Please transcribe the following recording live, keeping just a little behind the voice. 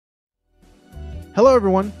Hello,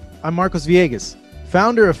 everyone. I'm Marcos Villegas,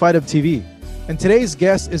 founder of Fight Up TV, and today's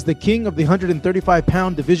guest is the king of the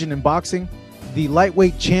 135-pound division in boxing, the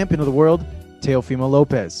lightweight champion of the world, Teofimo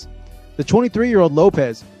Lopez. The 23-year-old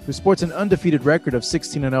Lopez, who sports an undefeated record of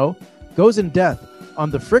 16-0, goes in depth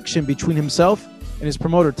on the friction between himself and his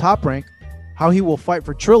promoter Top Rank, how he will fight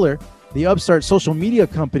for Triller, the upstart social media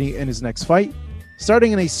company, in his next fight,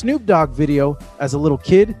 starting in a Snoop Dogg video as a little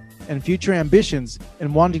kid, and future ambitions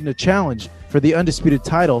in wanting to challenge for the undisputed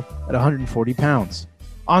title at 140 pounds.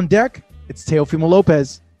 On deck, it's Teofimo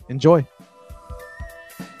Lopez. Enjoy.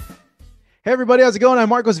 Hey everybody, how's it going? I'm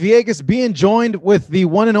Marcos Villegas, being joined with the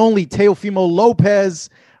one and only Teofimo Lopez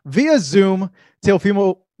via Zoom.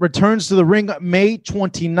 Teofimo returns to the ring May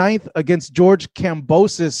 29th against George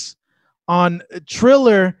Kambosos on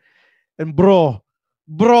Triller. And bro,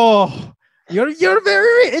 you're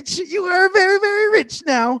very rich. You are very, very rich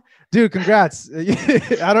now. Dude, congrats.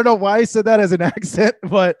 I don't know why I said that as an accent,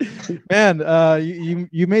 but man,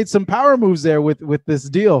 you made some power moves there with this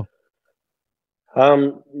deal.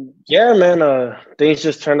 Yeah, man, things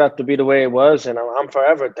just turned out to be the way it was, and I'm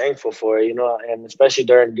forever thankful for it, and especially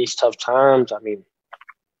during these tough times. I mean,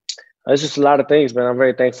 there's just a lot of things, man, I'm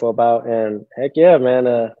very thankful about, and heck yeah,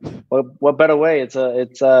 man, what better way? This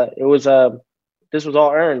was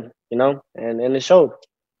all earned, and it showed.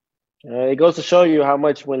 It goes to show you how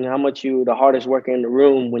much you the hardest worker in the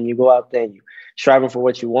room when you go out there and you striving for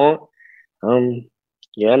what you want,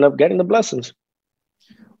 you end up getting the blessings.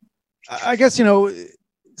 I guess,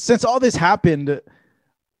 since all this happened,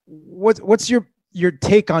 what's your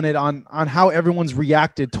take on it, on how everyone's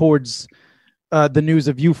reacted towards the news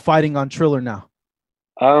of you fighting on Triller now?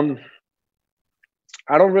 I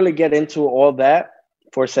don't really get into all that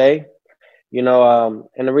per se, and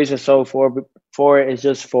the reason for it is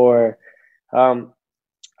just for I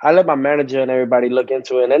let my manager and everybody look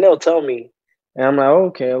into it, and then they'll tell me, and I'm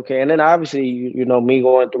like, okay. And then obviously, me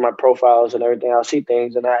going through my profiles and everything, I'll see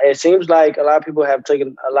things, and it seems like a lot of people have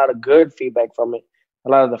taken a lot of good feedback from it, a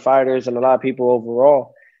lot of the fighters and a lot of people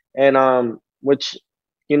overall, and which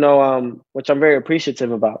I'm very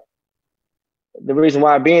appreciative about. The reason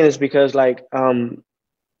why being is because it goes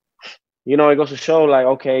to show,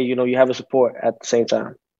 okay, you have a support at the same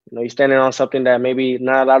time. You're standing on something that maybe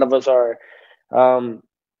not a lot of us are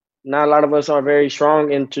very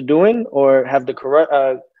strong into doing, or have the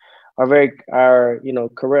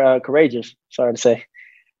courageous. Sorry to say,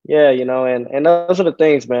 yeah, and those are the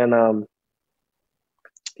things, man.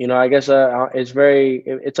 I guess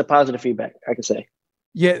it's a positive feedback, I can say.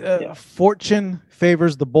 Yeah. Fortune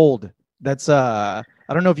favors the bold. That's I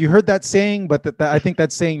don't know if you heard that saying, but I think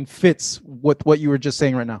that saying fits with what you were just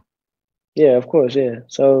saying right now. Yeah, of course. Yeah.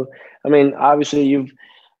 So, I mean, obviously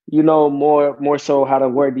more so how to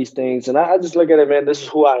word these things. And I just look at it, man, this is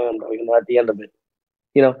who I am, though, at the end of it,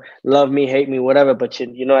 love me, hate me, whatever. But,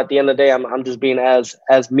 at the end of the day, I'm just being as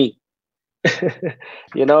me, and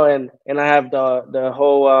I have the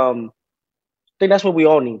whole, I think that's what we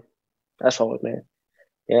all need. That's all, man.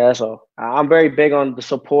 Yeah, that's all. I'm very big on the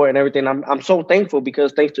support and everything. I'm so thankful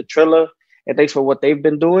because thanks to Triller and thanks for what they've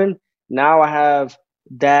been doing, now I have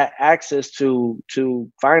that access to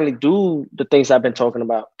finally do the things I've been talking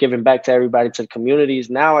about, giving back to everybody, to the communities.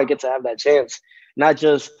 Now I get to have that chance, not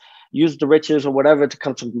just use the riches or whatever to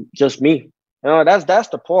come to just me. That's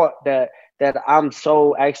the part that I'm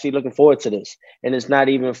so actually looking forward to this. And it's not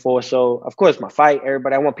even so of course my fight,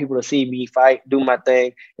 everybody, I want people to see me fight, do my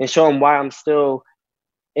thing, and show them why I'm still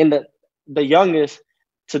in the youngest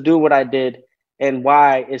to do what I did, and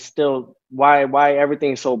why it's still why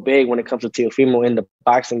everything's so big when it comes to Teofimo in the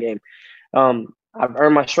boxing game. I've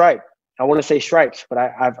earned my stripe. I want to say stripes, but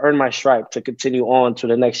I've earned my stripe to continue on to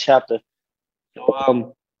the next chapter.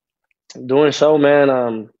 So doing so,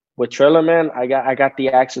 man, with Triller, man, I got the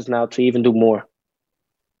access now to even do more.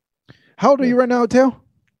 How old are you right now, Teo?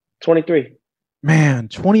 23. Man,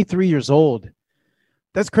 23 years old.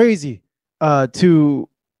 That's crazy. I don't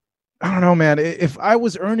know, man. If I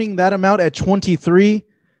was earning that amount at 23,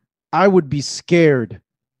 I would be scared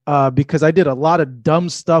because I did a lot of dumb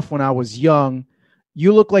stuff when I was young.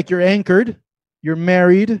 You look like you're anchored. You're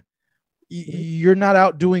married. You're not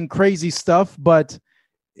out doing crazy stuff, but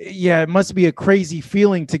yeah, it must be a crazy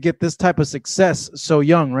feeling to get this type of success so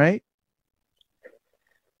young, right?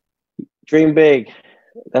 Dream big.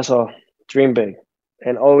 That's all. Dream big.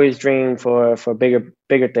 And always dream for bigger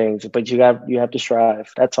things, but you have to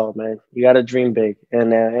strive. That's all, man. You got to dream big,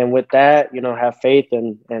 and with that, have faith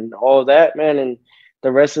and all of that, man. And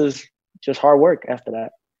the rest is just hard work after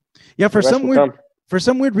that. Yeah, for some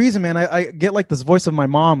weird reason, man, I get like this voice of my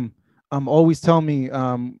mom always telling me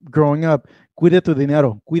growing up, cuida tu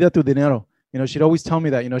dinero, she'd always tell me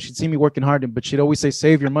that, she'd see me working hard, but she'd always say,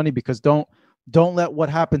 save your money, because don't let what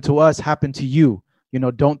happened to us happen to you.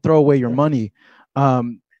 Don't throw away your money.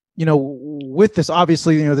 With this,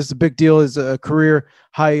 obviously, this is a big deal, is a career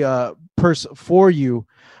high purse for you.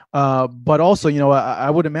 But also, I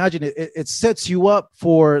would imagine it sets you up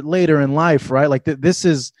for later in life, right? Like this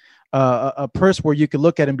is a purse where you could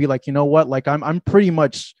look at and be like, you know what, like I'm pretty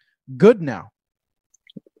much good now.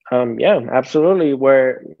 Yeah, absolutely.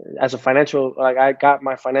 Where as a financial, like I got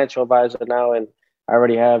my financial advisor now, and I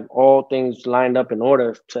already have all things lined up in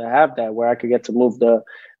order to have that, where I could get to move the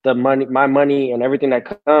money, my money, and everything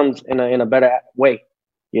that comes in a better way,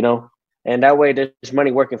 And that way, there's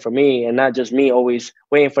money working for me, and not just me always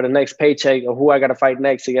waiting for the next paycheck or who I got to fight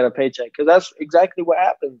next to get a paycheck. Because that's exactly what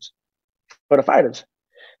happens for the fighters.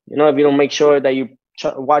 If you don't make sure that you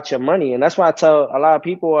watch your money, and that's why I tell a lot of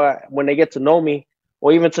people when they get to know me,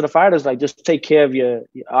 or even to the fighters, like just take care of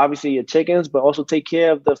obviously your chickens, but also take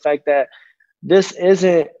care of the fact that this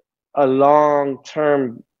isn't a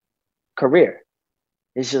long-term career.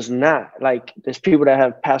 It's just not. Like there's people that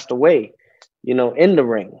have passed away, in the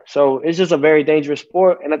ring. So it's just a very dangerous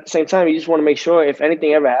sport. And at the same time, you just want to make sure if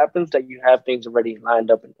anything ever happens that you have things already lined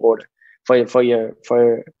up in order for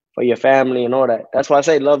your family and all that. That's why I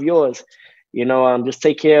say love yours. Just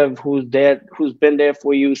take care of who's been there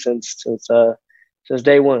for you since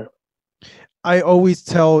day one. I always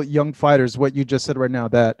tell young fighters what you just said right now,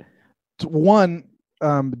 that one,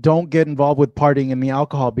 don't get involved with partying and the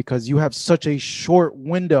alcohol, because you have such a short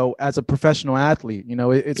window as a professional athlete.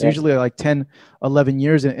 It's usually like 10, 11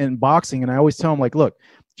 years in boxing. And I always tell them, like, look,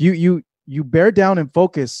 you bear down and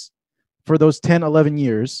focus for those 10, 11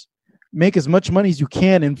 years, make as much money as you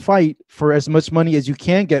can and fight for as much money as you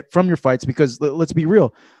can get from your fights, because let's be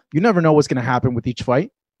real, you never know what's going to happen with each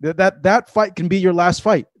fight. That fight can be your last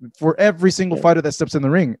fight for every single fighter that steps in the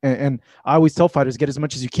ring. And I always tell fighters, get as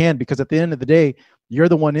much as you can, because at the end of the day, you're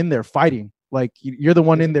the one in there fighting. Like you're the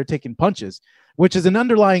one in there taking punches, which is an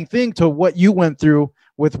underlying thing to what you went through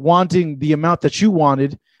with wanting the amount that you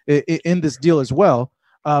wanted in this deal as well.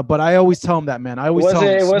 But I always tell them that, man. I always tell them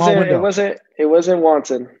it wasn't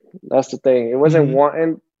wanting. That's the thing. It wasn't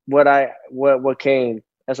wanting what came.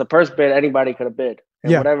 As a purse bid, anybody could have bid.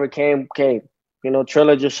 And whatever came.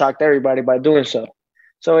 Triller just shocked everybody by doing so.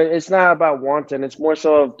 So it's not about wanting. It's more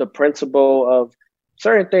so of the principle of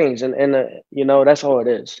certain things. And that's all it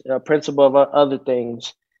is. A principle of other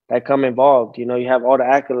things that come involved. You have all the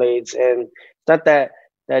accolades. And it's not that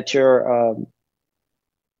you're a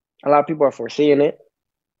lot of people are foreseeing it.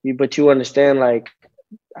 But you understand, like,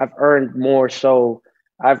 I've earned more. So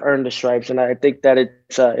I've earned the stripes. And I think that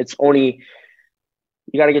it's only,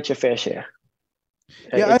 you got to get your fair share.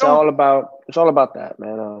 Yeah, it's all about that,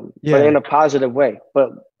 man. But in a positive way.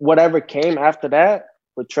 But whatever came after that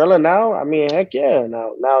with Triller now, I mean, heck yeah.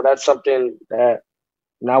 Now that's something that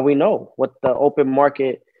now we know what the open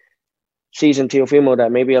market sees in Teofimo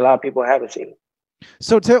that maybe a lot of people haven't seen.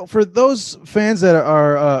 So for those fans that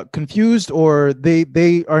are confused, or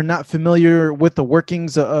they are not familiar with the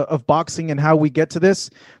workings of boxing and how we get to this,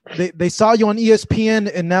 they saw you on ESPN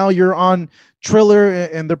and now you're on Triller,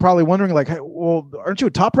 and they're probably wondering, like, hey, well, aren't you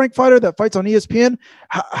a top ranked fighter that fights on ESPN?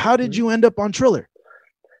 How did you end up on Triller?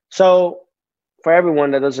 So for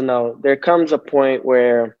everyone that doesn't know, there comes a point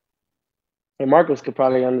where, and Marcos could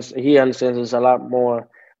probably understand, he understands this a lot more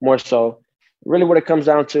so. Really what it comes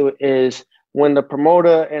down to is when the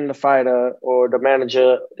promoter and the fighter or the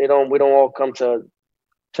manager, we don't all come to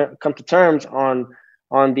terms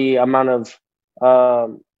on the amount of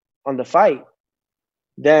on the fight,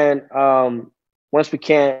 then once we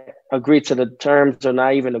can't agree to the terms or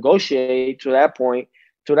not even negotiate to that point,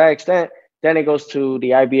 to that extent, then it goes to the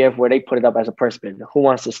IBF, where they put it up as a purse bid. Who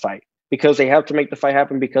wants this fight? Because they have to make the fight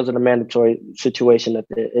happen because of the mandatory situation that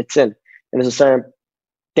it's in. And there's a certain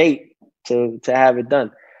date to have it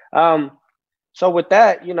done. So with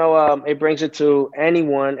that, it brings it to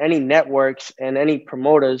anyone, any networks and any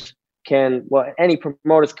promoters any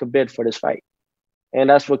promoters could bid for this fight. And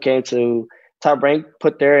that's what came to Top Rank,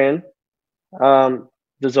 put their in.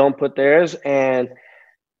 The Zone put theirs, and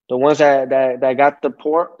the ones that got the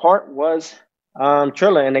part was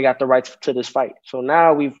Triller, and they got the rights to this fight. So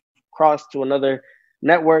now we've crossed to another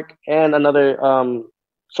network and another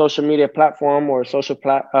social media platform or social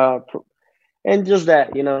and just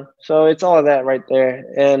that, So it's all of that right there,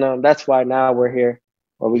 and that's why now we're here,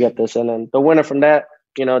 where we got this, and then the winner from that,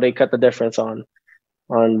 they cut the difference on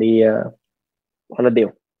the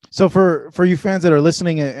deal. So for you fans that are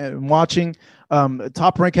listening and watching,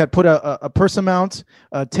 Top Rank had put a purse amount.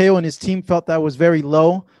 Teo and his team felt that was very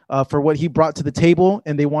low for what he brought to the table,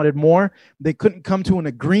 and they wanted more. They couldn't come to an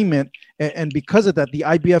agreement, and because of that, the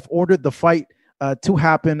IBF ordered the fight to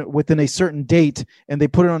happen within a certain date, and they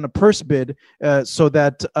put it on a purse bid so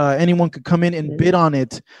that anyone could come in and bid on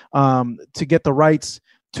it to get the rights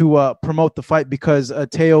to promote the fight, because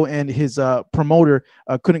Teo and his promoter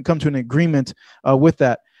couldn't come to an agreement with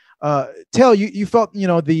that. Teo, you felt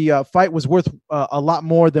the fight was worth a lot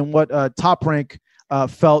more than what Top Rank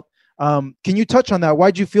felt. Can you touch on that?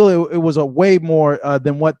 Why'd you feel it was a way more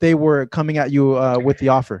than what they were coming at you with the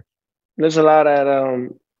offer? There's a lot at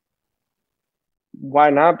why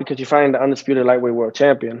not? Because you're fighting the undisputed lightweight world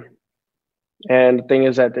champion. And the thing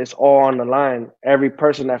is that it's all on the line. Every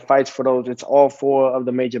person that fights for those, it's all 4 of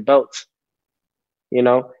the major belts, And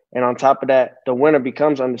on top of that, the winner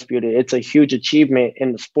becomes undisputed. It's a huge achievement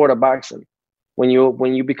in the sport of boxing. When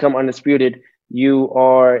you become undisputed, you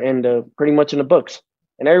are pretty much in the books.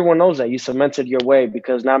 And everyone knows that. You cemented your way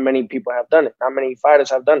because not many people have done it. Not many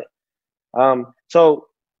fighters have done it. So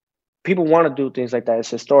people want to do things like that.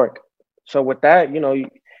 It's historic. So with that,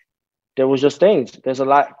 there was just things. There's a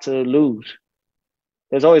lot to lose.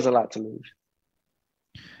 There's always a lot to lose.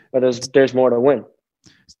 But there's more to win.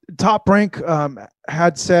 Top Rank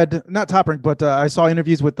had said, not Top Rank, but I saw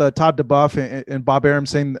interviews with Todd DeBuff and Bob Arum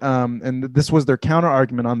saying, and this was their counter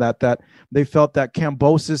argument on that they felt that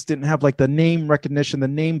Kambosos didn't have like the name recognition, the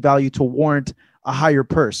name value to warrant a higher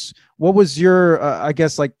purse. What was your,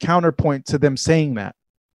 counterpoint to them saying that?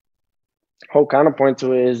 Whole counterpoint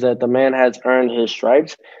to it is that the man has earned his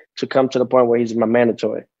stripes to come to the point where he's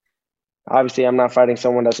mandatory. Obviously, I'm not fighting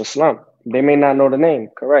someone that's a slump. They may not know the name,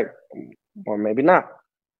 correct, or maybe not.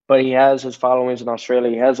 But he has his followings in Australia.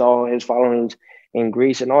 He has all his followings in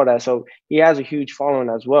Greece and all that. So he has a huge following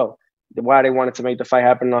as well. Why they wanted to make the fight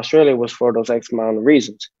happen in Australia was for those X amount of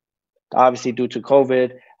reasons. Obviously, due to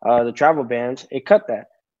COVID, the travel bans, it cut that.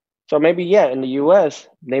 So maybe, in the U.S.,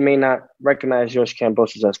 they may not recognize George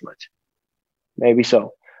Kambosos as much. Maybe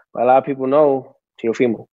so. But a lot of people know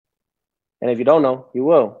Teofimo. And if you don't know, you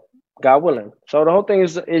will, God willing. So the whole thing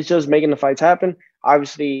is just making the fights happen.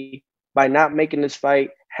 Obviously, by not making this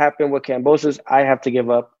fight happen with Kambosos, I have to give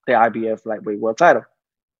up the IBF lightweight world title.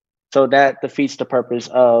 So that defeats the purpose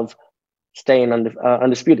of staying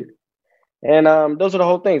undisputed. And those are the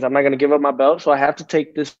whole things. I'm not going to give up my belt, so I have to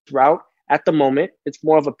take this route. At the moment, it's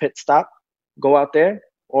more of a pit stop. Go out there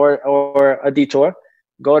or a detour.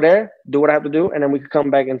 Go there, do what I have to do, and then we can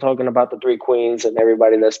come back and talking about the 3 queens and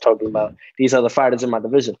everybody that's talking about these other fighters in my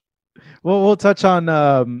division. Well, we'll touch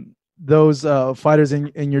on those fighters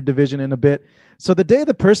in your division in a bit. So the day of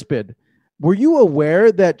the purse bid, were you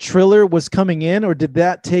aware that Triller was coming in, or did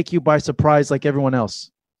that take you by surprise like everyone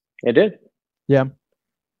else? It did. Yeah.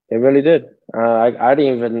 It really did. I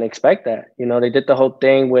didn't even expect that. They did the whole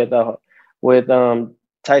thing with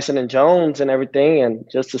Tyson and Jones and everything, and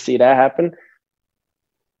just to see that happen,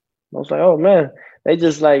 I was like, oh man, they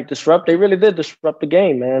just they really did disrupt the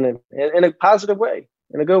game, man, and in a positive way,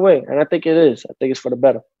 in a good way. And I think it is. I think it's for the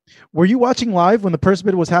better. Were you watching live when the purse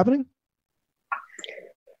bid was happening?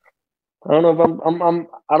 I don't know if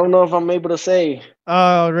I don't know if I'm able to say.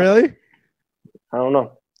 Oh, really? I don't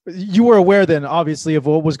know. You were aware then, obviously, of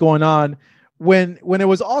what was going on. When it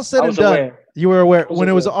was all said and done, aware. You were aware. When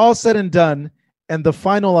it was all said and done and the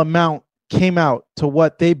final amount came out to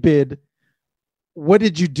what they bid, what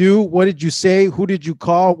did you do? What did you say? Who did you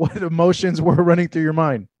call? What emotions were running through your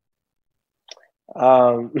mind?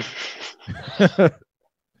 I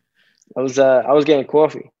was getting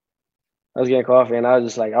coffee. And I was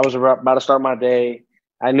just like, I was about to start my day.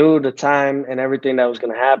 I knew the time and everything that was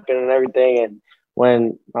going to happen and everything. And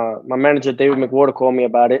when my manager, David McWhorter, called me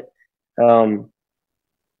about it, I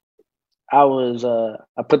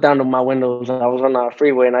put down my windows and I was on the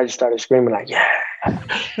freeway and I just started screaming like, yeah.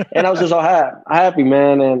 And I was just all happy,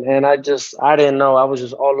 man. And I didn't know. I was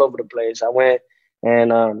just all over the place. I went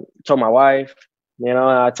and told my wife,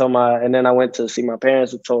 and then I went to see my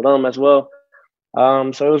parents and told them as well.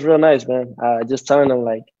 So it was real nice, man. Just telling them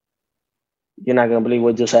like, you're not going to believe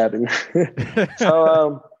what just happened.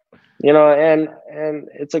 So, and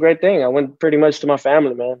it's a great thing. I went pretty much to my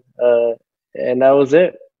family, man. And that was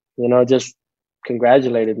it, just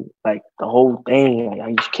congratulated like the whole thing. Like,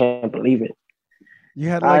 I just can't believe it. You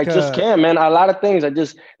had I just can't, man. A lot of things.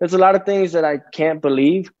 There's a lot of things that I can't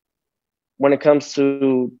believe when it comes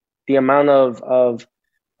to the amount of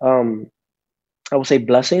I would say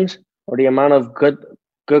blessings, or the amount of good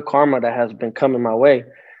karma that has been coming my way.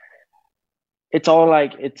 It's all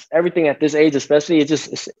like, it's everything at this age, especially,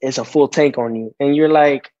 it's a full tank on you. And you're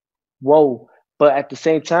like, whoa. But at the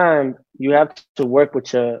same time, you have to work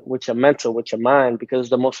with your mental, with your mind, because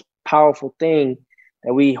the most powerful thing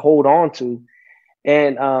that we hold on to.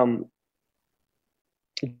 And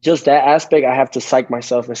just that aspect, I have to psych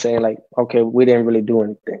myself and saying like, okay, we didn't really do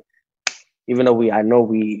anything, even though I know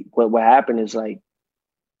what happened is like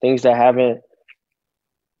things that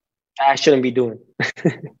I shouldn't be doing.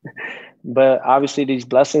 But obviously, these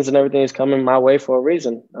blessings and everything is coming my way for a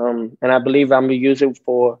reason, and I believe I'm gonna use it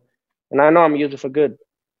for, and I know I'm gonna use it for good.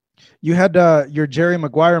 You had your Jerry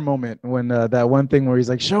Maguire moment when that one thing where he's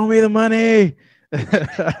like, "Show me the money."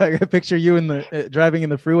 I picture you in the driving in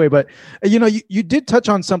the freeway, but you did touch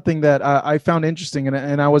on something that I found interesting,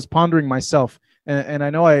 and I was pondering myself, and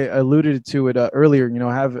I know I alluded to it earlier.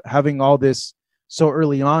 Having all this so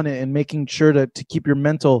early on and making sure to keep your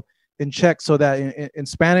mental in check, so that in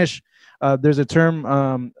Spanish, there's a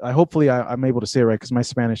term. Hopefully I'm able to say it right because my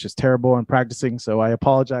Spanish is terrible. I'm practicing, so I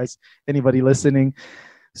apologize. Anybody listening?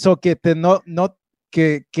 So que no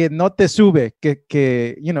te sube,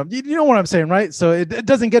 you know what I'm saying, right? So it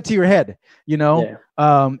doesn't get to your head, Yeah.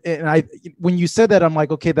 And when you said that, I'm like,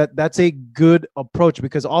 okay, that's a good approach,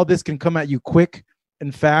 because all this can come at you quick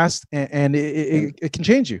and fast, and it can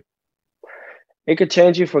change you. It could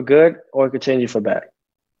change you for good, or it could change you for bad.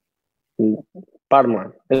 Bottom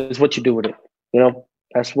line, it's what you do with it.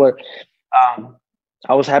 That's what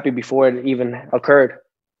I was happy before it even occurred.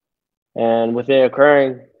 And with it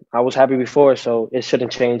occurring, I was happy before, so it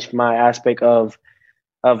shouldn't change my aspect of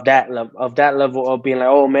that level of being like,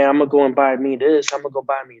 oh man, I'm gonna go and buy me this, I'm gonna go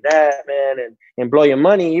buy me that, man, and blow your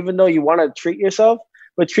money, even though you want to treat yourself,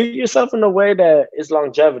 but treat yourself in a way that is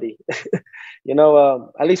longevity.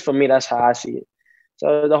 At least for me, that's how I see it.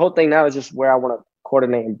 So the whole thing now is just where I want to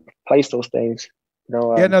coordinate and place those things.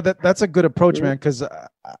 Yeah, no, that's a good approach, man. Because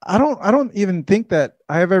I don't even think that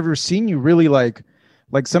I have ever seen you really like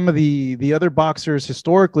some of the other boxers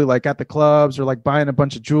historically, like at the clubs or like buying a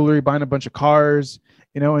bunch of jewelry, buying a bunch of cars,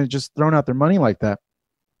 and just throwing out their money like that.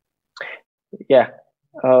 Yeah.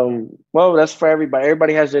 Well, that's for everybody.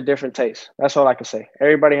 Everybody has their different tastes. That's all I can say.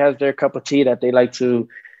 Everybody has their cup of tea that they like to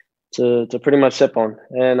pretty much sip on.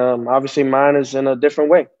 And obviously mine is in a different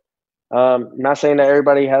way. Not saying that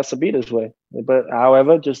everybody has to be this way, but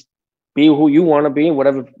however, just be who you want to be,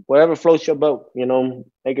 whatever floats your boat,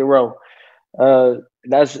 make it roll.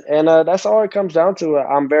 That's all it comes down to.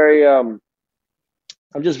 I'm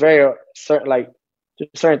just very certain, like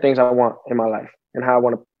just certain things I want in my life and how I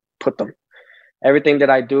want to put them. Everything that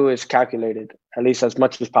I do is calculated, at least as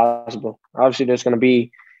much as possible. Obviously, there's going to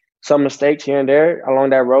be some mistakes here and there along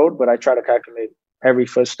that road, but I try to calculate every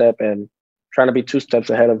footstep and trying to be 2 steps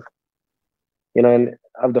ahead of, and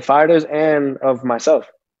of the fighters and of myself,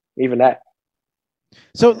 even that.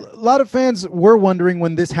 So a lot of fans were wondering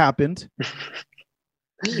when this happened.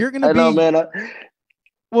 You're going to be, man.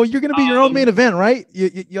 Well, you're going to be your own main event, right?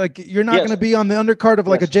 You're not going to be on the undercard of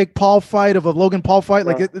like a Jake Paul fight, of a Logan Paul fight.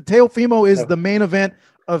 Like Teofimo is the main event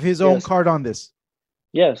of his own card on this.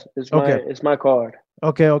 Yes, it's my card.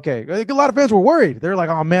 Okay. A lot of fans were worried. They're like,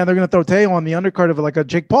 "Oh man, they're going to throw Teo on the undercard of like a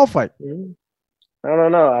Jake Paul fight."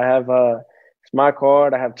 No. I have it's my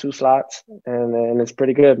card. I have 2 slots, and it's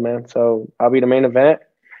pretty good, man. So I'll be the main event,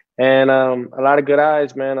 and a lot of good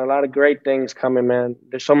eyes, man. A lot of great things coming, man.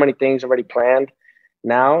 There's so many things already planned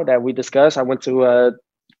now that we discussed. I went to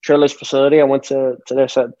Triller's facility. I went to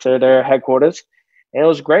their headquarters, and it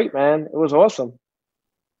was great, man. It was awesome.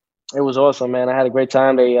 Man. I had a great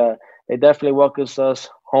time. They definitely welcomed us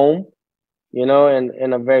home, in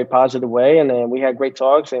a very positive way. And then we had great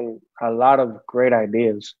talks and a lot of great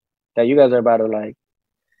ideas that you guys are about to like.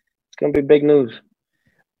 It's going to be big news.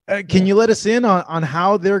 Can you let us in on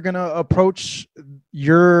how they're going to approach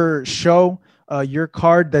your show, your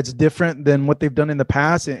card that's different than what they've done in the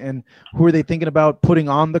past? And who are they thinking about putting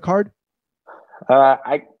on the card?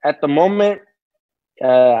 At the moment,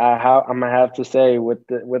 I'm going to have to say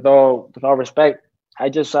with all respect, I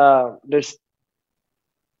just there's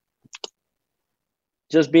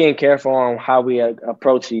just being careful on how we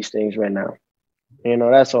approach these things right now.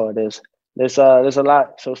 That's all it is. There's a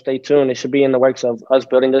lot, so stay tuned. It should be in the works of us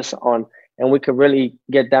building this on, and we could really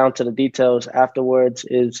get down to the details afterwards.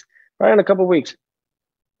 Is probably in a couple of weeks.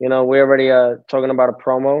 We're already talking about a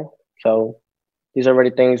promo, so these are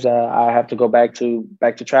already things I have to go back to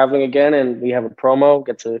traveling again, and we have a promo,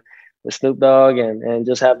 get to with Snoop Dogg, and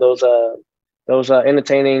just have those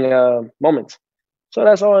entertaining moments. So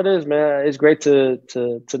that's all it is, man. It's great to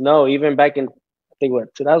know. Even back in, I think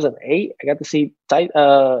 2008, I got to see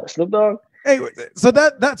Snoop Dogg. Hey, so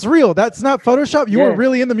that's real. That's not Photoshop. You were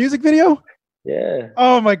really in the music video? Yeah.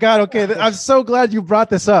 Oh my God. Okay, I'm so glad you brought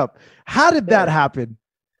this up. How did that happen?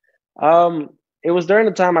 it was during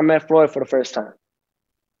the time I met Floyd for the first time.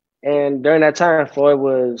 And during that time, Floyd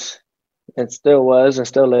was, and still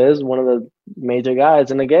is, one of the major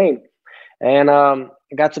guys in the game. And I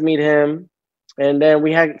got to meet him. And then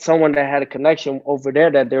we had someone that had a connection over there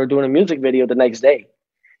that they were doing a music video the next day.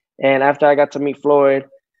 And after I got to meet Floyd,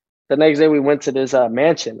 the next day we went to this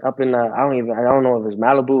mansion up in I don't know if it was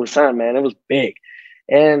Malibu or something, man. It was big.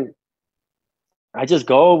 And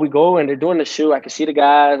we go and they're doing the shoot. I can see the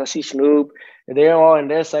guys, I see Snoop, and they're all in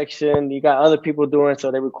their section. You got other people doing,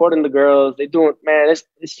 so they're recording the girls. They doing, man,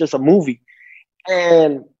 it's just a movie.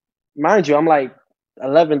 And mind you, I'm like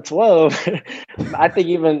 11, 12. I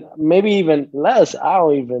think maybe even less. I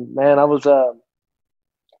was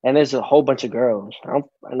and there's a whole bunch of girls.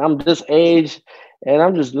 I'm this age, and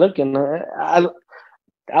I'm just looking. That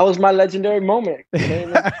was my legendary moment.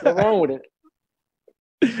 What's wrong with it?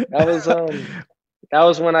 That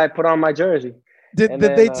was when I put on my jersey. Did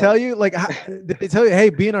they tell you, like, did they tell you, hey,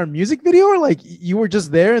 be in our music video, or like you were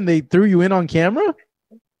just there and they threw you in on camera?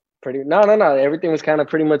 No. Everything was kind of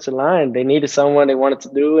pretty much aligned. They needed someone they wanted to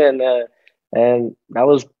do, and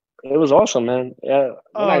it was awesome, man. Yeah.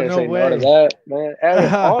 Oh, no way. No to that, man.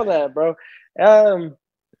 All that, bro.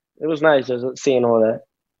 It was nice just seeing all that.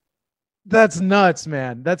 That's nuts,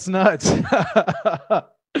 man. That's nuts.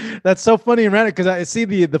 That's so funny and random because I see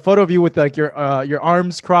the photo of you with like your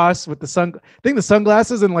arms crossed with the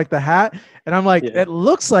sunglasses and like the hat, and I'm like, It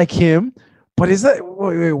looks like him, but is that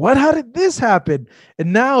wait, what? How did this happen?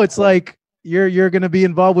 And now it's like you're gonna be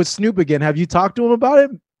involved with Snoop again. Have you talked to him about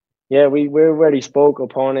it? Yeah, we already spoke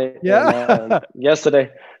upon it. Yeah,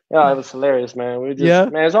 yesterday. Yeah, it was hilarious, man.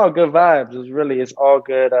 Man, it's all good vibes. It's all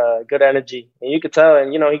good, good energy, and you could tell.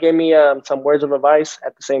 And he gave me some words of advice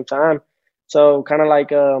at the same time. So kind of like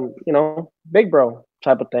big bro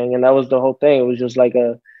type of thing, and that was the whole thing. It was just like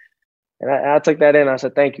and I took that in. I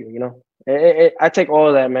said thank you. I take all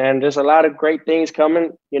of that, man. There's a lot of great things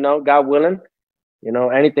coming. God willing.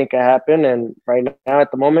 Anything can happen. And right now,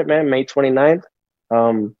 at the moment, man, May 29th,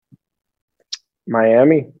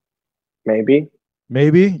 Miami, maybe.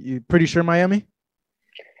 Maybe you pretty sure Miami?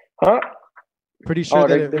 Huh? Pretty sure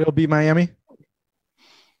that it'll be Miami.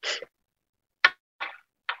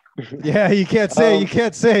 Yeah, you can't say.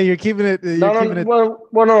 You're keeping it. Well,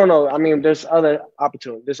 no. I mean, there's other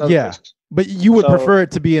opportunities. There's other places. But you would prefer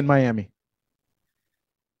it to be in Miami.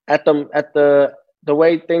 At the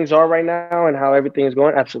way things are right now and how everything is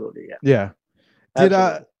going, absolutely, yeah.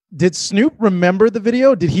 Yeah. Did Snoop remember the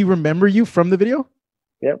video? Did he remember you from the video?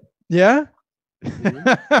 Yep. Yeah.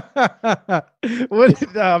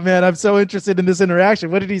 Oh man, I'm so interested in this interaction.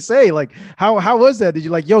 What did he say? Like, how was that? Did you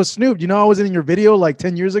like, yo, Snoop, I was in your video like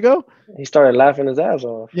 10 years ago? He started laughing his ass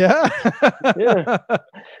off. Yeah. Yeah.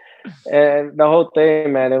 And the whole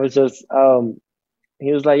thing, man, it was just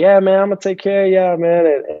he was like, yeah, man, I'm gonna take care of y'all, man.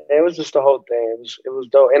 And it was just the whole thing. It was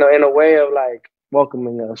dope in a way of like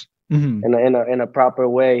welcoming us in a proper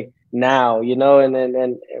way now,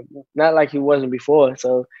 and not like he wasn't before.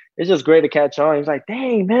 So it's just great to catch on. He's like,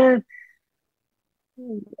 dang, man.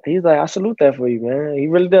 He's like, I salute that for you, man. He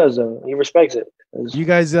really does, though. He respects it. You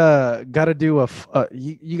guys got to do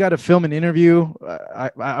you got to film an interview.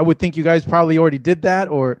 I would think you guys probably already did that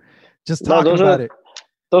or just talking about it.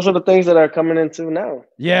 Those are the things that are coming into now.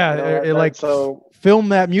 Yeah, so film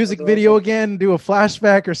that music video again, do a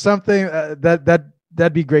flashback or something.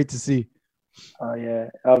 That'd be great to see. Oh yeah,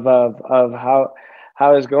 of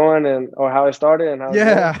how it's going or how it started and how.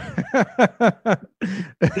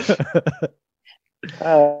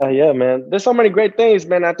 Yeah, man. There's so many great things,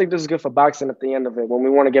 man. I think this is good for boxing at the end of it. When we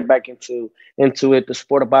want to get back into it, the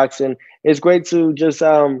sport of boxing, it's great to just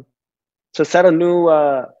to set a new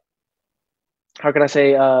how can I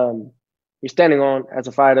say you're standing on as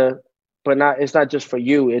a fighter, but it's not just for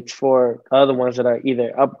you, it's for other ones that are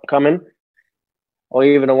either upcoming or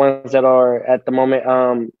even the ones that are at the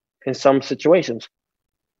moment in some situations.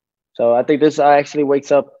 So I think this actually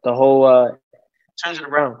wakes up the whole turns it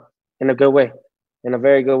around in a good way. In a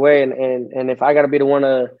very good way, and if I got to be the one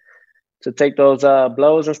to take those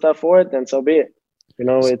blows and stuff for it, then so be it.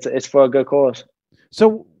 It's for a good cause.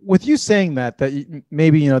 So with you saying that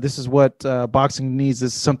maybe this is what boxing needs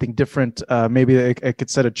is something different. Maybe it could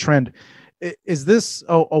set a trend. Is this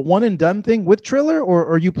a one and done thing with Triller,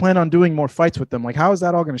 or you plan on doing more fights with them? Like, how is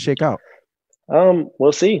that all going to shake out?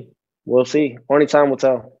 We'll see. Only time will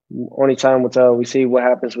tell. We see what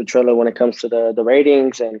happens with Triller when it comes to the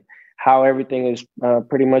ratings and how everything is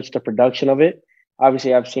pretty much the production of it.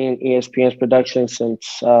 Obviously, I've seen ESPN's production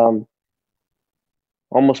since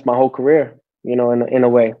almost my whole career, in a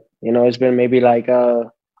way. It's been maybe like,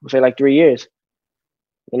 say like 3 years.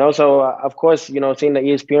 So of course, seeing the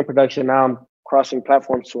ESPN production now, I'm crossing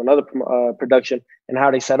platforms to another production and how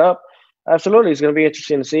they set up. Absolutely, it's going to be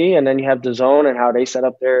interesting to see. And then you have DAZN and how they set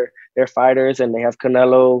up their fighters, and they have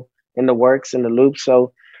Canelo in the works in the loop.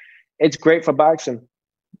 So it's great for boxing.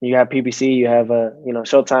 You have PBC, you have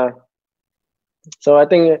Showtime. So I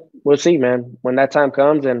think we'll see, man, when that time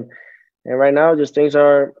comes. And right now, just things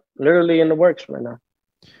are literally in the works right now.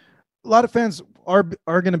 A lot of fans are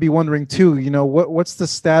going to be wondering too, what's the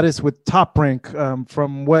status with Top Rank?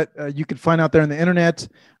 From what you could find out there on the internet,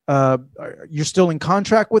 you're still in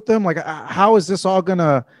contract with them. Like, how is this all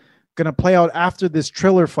gonna play out after this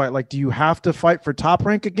Triller fight? Like, do you have to fight for Top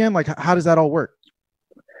Rank again? Like, how does that all work?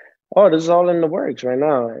 Oh, this is all in the works right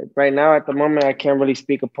now. Right now, at the moment, I can't really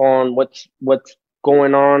speak upon what's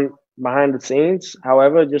going on behind the scenes.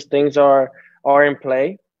 However, just things are in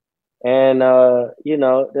play. And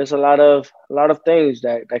there's a lot of things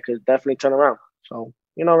that could definitely turn around. So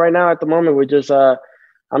right now at the moment we're just I'm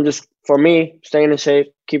just, for me, staying in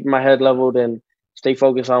shape, keeping my head leveled, and stay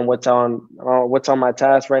focused on what's on my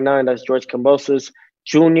task right now, and that's George Kambosos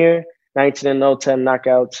Jr. 19-0, 10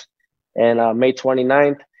 knockouts, and May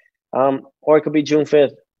 29th, or it could be June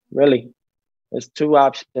 5th. Really, there's two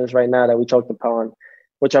options right now that we talked upon,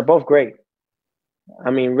 which are both great.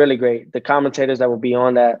 I mean, really great. The commentators that will be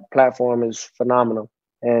on that platform is phenomenal,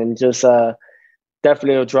 and just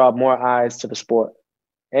definitely will draw more eyes to the sport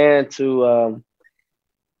and to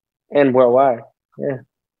and worldwide. Yeah.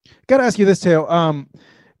 Got to ask you this, Teo.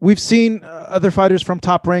 We've seen other fighters from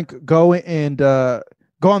Top Rank go and go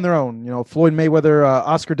on their own. Floyd Mayweather,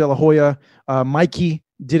 Oscar De La Hoya, Mikey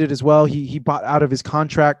did it as well. He bought out of his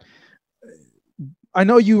contract. I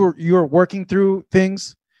know you're working through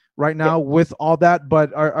things right now with all that,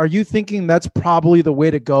 but are you thinking that's probably the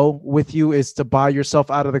way to go with you, is to buy yourself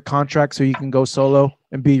out of the contract so you can go solo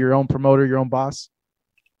and be your own promoter, your own boss?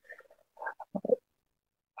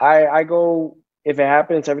 I go, if it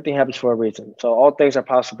happens, everything happens for a reason. So all things are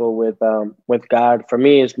possible with God. For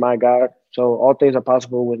me, it's my God. So all things are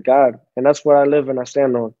possible with God, and that's what I live and I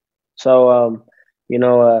stand on. So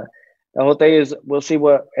the whole thing is, we'll see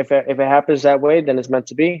what if it happens that way, then it's meant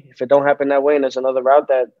to be. If it don't happen that way, and there's another route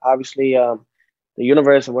that obviously the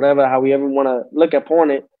universe or whatever, how we ever want to look upon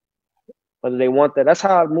it, whether they want that. That's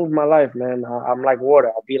how I move my life, man. I'm like water.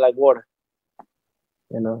 I'll be like water,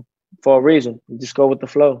 for a reason. You just go with the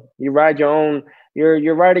flow. You ride your own.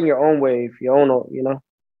 You're riding your own wave, your own,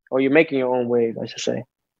 or you're making your own wave, I should say.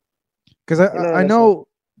 Because I know.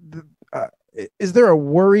 Is there a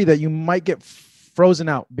worry that you might get frozen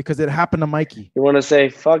out because it happened to Mikey? You want to say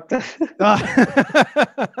fuck that?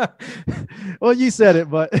 Well, you said it,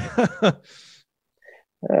 but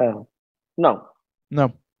no,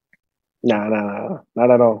 not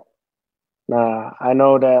at all. Nah, I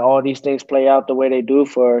know that all these things play out the way they do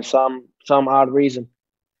for some odd reason,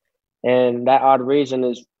 and that odd reason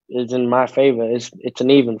is in my favor. It's an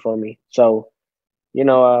even for me. So,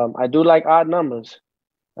 I do like odd numbers.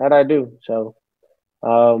 That I do. So,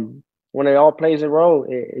 when it all plays a role,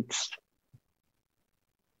 it's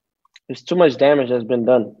too much damage that's been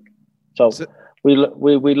done. So we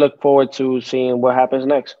look forward to seeing what happens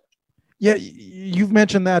next. Yeah, you've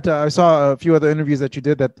mentioned that. I saw a few other interviews that you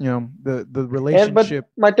did that, the relationship.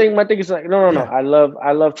 But my thing is like, no. I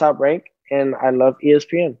love Top Rank, and I love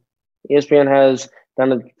ESPN. ESPN has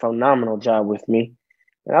done a phenomenal job with me,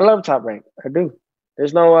 and I love Top Rank. I do.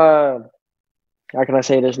 There's no how can I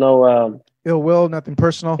say? There's no ill will, nothing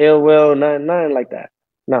personal. Ill will, nothing like that.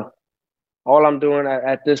 No. All I'm doing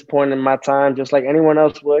at this point in my time, just like anyone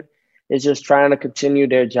else would, is just trying to continue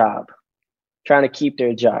their job, trying to keep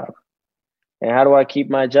their job. And how do I keep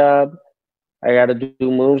my job? I got to do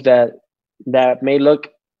moves that may look,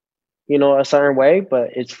 a certain way, but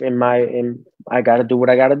it's I got to do what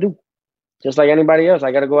I got to do. Just like anybody else,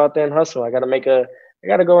 I got to go out there and hustle. I got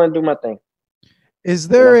to go and do my thing. Is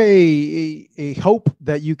there a hope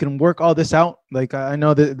that you can work all this out? Like, I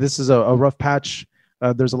know that this is a rough patch.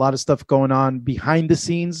 There's a lot of stuff going on behind the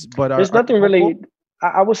scenes, but there's nothing really.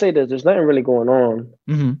 I would say that there's nothing really going on.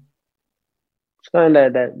 Mm-hmm. It's nothing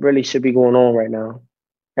that really should be going on right now.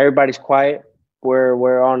 Everybody's quiet.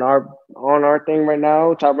 We're on our thing right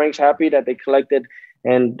now. Top Rank's happy that they collected,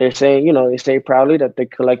 and they're saying, they say proudly that they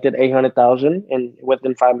collected 800,000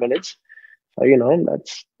 within 5 minutes. So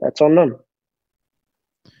that's on them.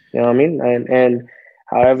 You know what I mean? And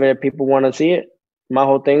however people want to see it, my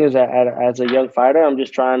whole thing is that as a young fighter, I'm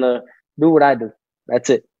just trying to do what I do. That's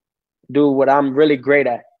it. Do what I'm really great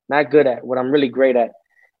at, not good at, what I'm really great at,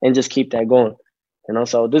 and just keep that going.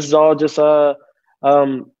 So this is all just I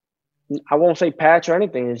won't say patch or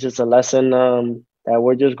anything. It's just a lesson that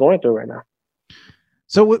we're just going through right now.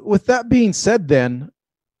 So with that being said, then,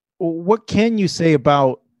 what can you say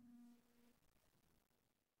about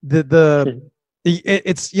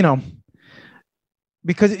it's, you know,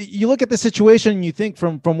 because you look at the situation and you think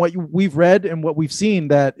from what we've read and what we've seen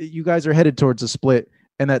that you guys are headed towards a split,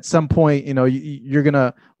 and at some point, you know, you're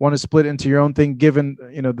gonna want to split into your own thing, given,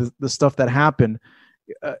 you know, the stuff that happened.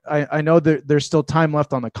 I know there's still time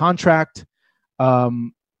left on the contract,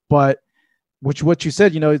 but what you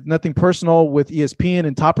said, you know, nothing personal with ESPN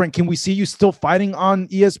and Top Rank. Can we see you still fighting on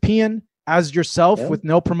ESPN as yourself with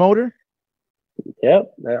no promoter?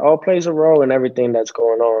 Yep, that all plays a role in everything that's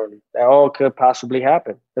going on. That all could possibly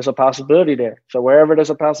happen. There's a possibility there. So wherever there's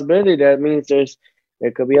a possibility, that means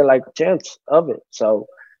there could be a chance of it. So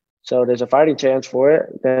there's a fighting chance for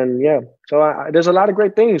it. Then yeah. So there's a lot of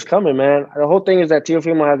great things coming, man. The whole thing is that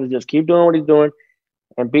Teofimo has to just keep doing what he's doing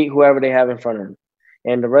and beat whoever they have in front of him,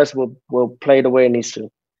 and the rest will play the way it needs to.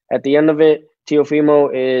 At the end of it, Teofimo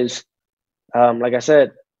is, like I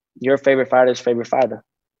said, your favorite fighter's favorite fighter.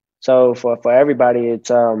 So for everybody,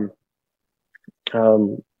 it's a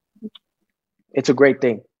great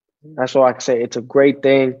thing. That's all I can say. It's a great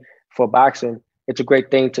thing for boxing. It's a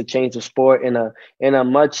great thing to change the sport in a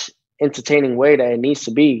much entertaining way that it needs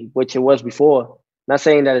to be, which it was before. Not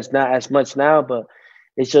saying that it's not as much now, but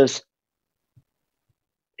it's just,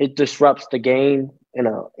 it disrupts the game, you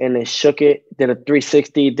know, and it shook it, did a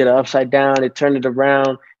 360, did an upside down, it turned it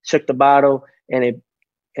around, shook the bottle, and it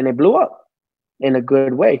blew up in a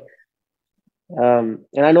good way. And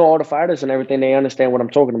I know all the fighters and everything, they understand what I'm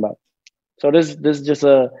talking about. So this is just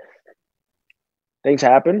things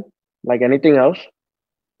happen like anything else.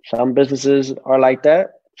 Some businesses are like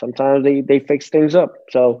that. Sometimes they fix things up.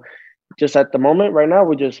 So just at the moment right now,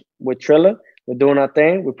 we're Triller. We're doing our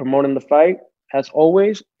thing. We're promoting the fight as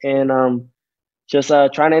always. And just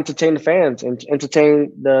trying to entertain the fans and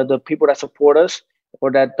entertain the people that support us or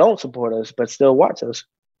that don't support us, but still watch us.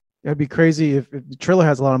 It'd be crazy if Triller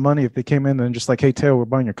has a lot of money, if they came in and just like, hey, Teo, we're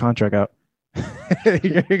buying your contract out.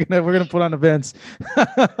 We're gonna put on events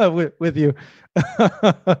with you.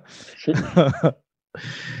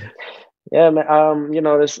 Yeah, man. You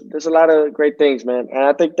know, there's a lot of great things, man. And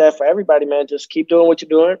I think that for everybody, man, just keep doing what you're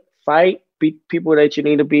doing. Fight, beat people that you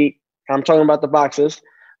need to beat. I'm talking about the boxers.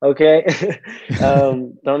 Okay.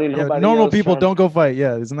 Don't need nobody. Normal people don't go fight.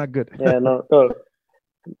 Yeah, isn't that good? Yeah, no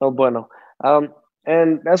bueno.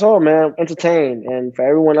 And that's all, man. Entertain. And for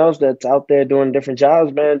everyone else that's out there doing different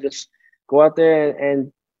jobs, man, just go out there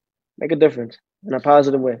and make a difference in a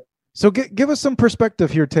positive way. So give us some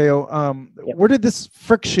perspective here, Teo. Where did this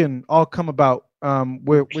friction all come about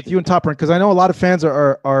with you and Top Rank? Because I know a lot of fans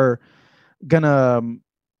are gonna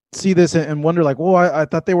see this and wonder, like, whoa, I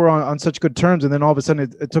thought they were on such good terms, and then all of a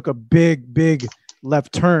sudden it took a big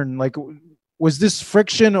left turn. Like, was this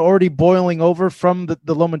friction already boiling over from the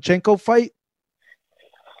Lomachenko fight?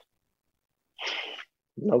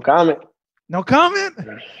 No comment. No comment?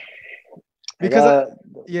 Because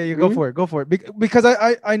you go for it. Go for it. Because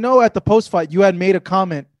I know at the post fight you had made a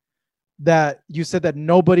comment that you said that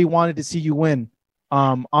nobody wanted to see you win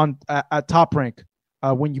at Top Rank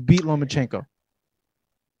when you beat Lomachenko.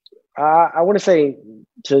 I wouldn't say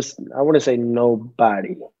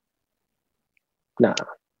nobody. Nah.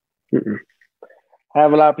 Mm-mm. I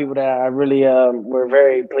have a lot of people that I really were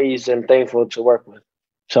very pleased and thankful to work with.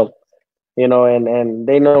 So, you know, and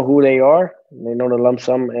they know who they are. They know the lump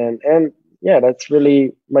sum, and yeah, that's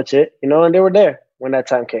really much it. You know, and they were there when that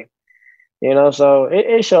time came. You know, so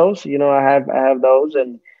it shows. You know, I have those,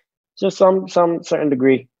 and just some certain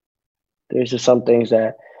degree. There's just some things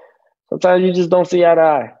that sometimes you just don't see eye to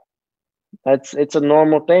eye. It's a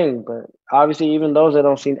normal thing, but obviously, even those that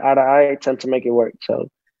don't see eye to eye tend to make it work. So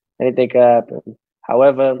anything could happen.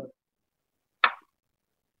 However,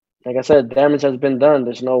 like I said, damage has been done.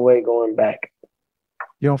 There's no way going back.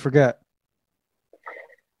 You don't forget.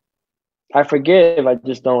 I forgive. I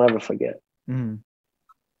just don't ever forget.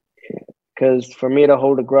 Because for me to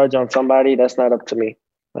hold a grudge on somebody, that's not up to me.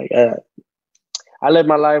 Like I live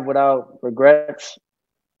my life without regrets.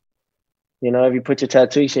 You know, if you put your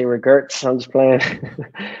tattoo, you say regrets. I'm just playing.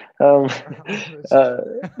 Don't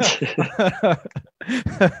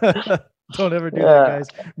ever do that, guys.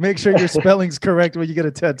 Make sure your spelling's correct when you get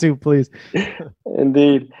a tattoo, please.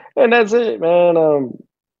 Indeed. And that's it, man.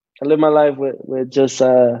 I live my life with just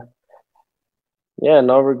no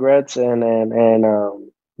regrets and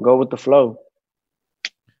go with the flow.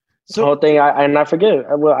 So the whole thing I forgive.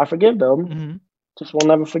 I forgive them. Mm-hmm. Just will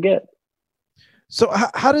never forget. So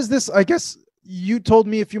how does this, I guess you told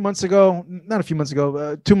me 2 months ago,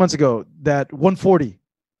 that 140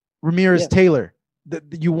 Ramirez Taylor,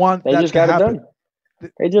 that you want they that just to got happen. It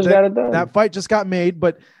done. They just got it done. That fight just got made,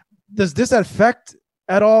 but does this affect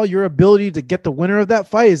at all your ability to get the winner of that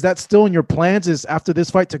fight? Is that still in your plans, is after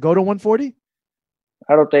this fight to go to 140?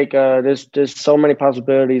 I don't think there's so many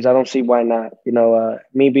possibilities. I don't see why not.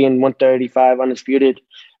 Me being 135 undisputed,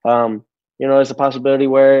 there's a possibility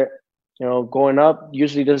where, going up,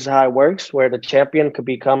 usually this is how it works, where the champion could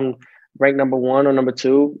become ranked number 1 or number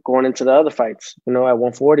 2 going into the other fights, at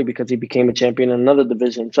 140 because he became a champion in another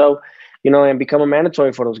division. So, and become a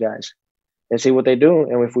mandatory for those guys and see what they do.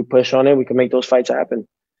 And if we push on it, we can make those fights happen,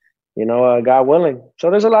 God willing.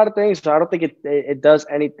 So there's a lot of things. So I don't think it does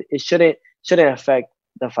anything. It shouldn't affect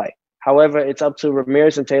the fight. However, it's up to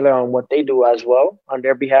Ramirez and Taylor on what they do as well on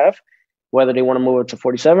their behalf, whether they want to move it to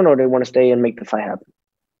 47 or they want to stay and make the fight happen,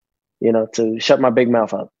 to shut my big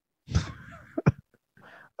mouth up.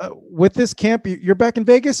 With this camp, you're back in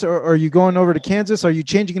Vegas, or are you going over to Kansas? Are you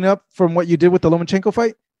changing it up from what you did with the Lomachenko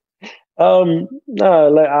fight? No,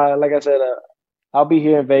 like I said, I'll be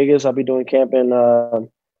here in Vegas. I'll be doing camp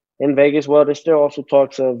in Vegas. Well, there's still also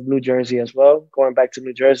talks of New Jersey as well, going back to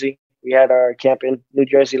New Jersey. We had our camp in New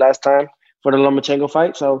Jersey last time for the Lomachenko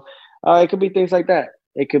fight. So it could be things like that.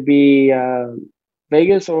 It could be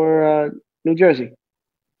Vegas or New Jersey.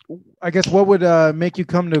 I guess what would make you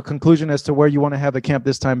come to a conclusion as to where you want to have a camp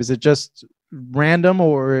this time? Is it just random,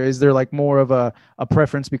 or is there like more of a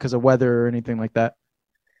preference because of weather or anything like that?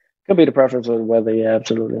 Could be the preference of the weather. Yeah,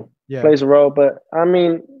 absolutely. Yeah. Plays a role, but I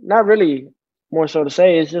mean, not really. More so to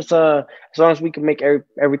say, it's just as long as we can make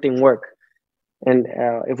everything work. And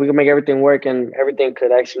if we can make everything work and everything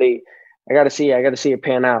could actually, I got to see it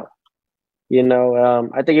pan out.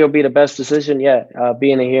 I think it'll be the best decision yet,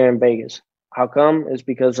 being here in Vegas. How come? It's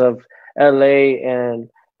because of LA, and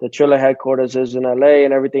the Triller headquarters is in LA,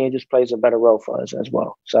 and everything. It just plays a better role for us as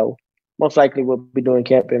well. So most likely we'll be doing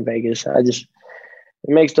camp in Vegas. It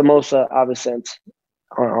makes the most obvious sense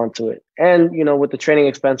onto it. And, with the training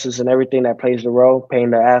expenses and everything that plays the role, paying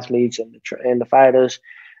the athletes and the fighters,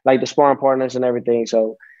 like the sparring partners and everything.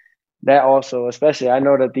 So that also, especially, I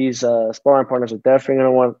know that these sparring partners are definitely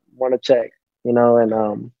going to want to check,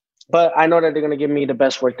 but I know that they're going to give me the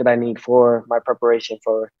best work that I need for my preparation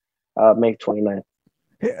for May 29th.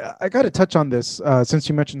 Hey, I got to touch on this since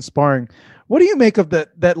you mentioned sparring. What do you make of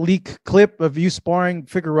that leak clip of you sparring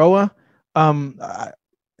Figueroa?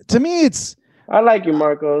 To me, I like you,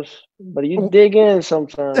 Marcos, but you dig in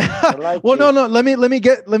sometimes. I like well, you. no. Let me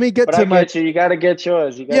get but to I get you. You got to get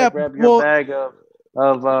yours. You got to grab your bag of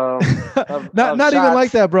not shots. even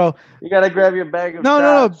like that, bro. You got to grab your bag of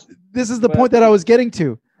shots. No. This is the point that I was getting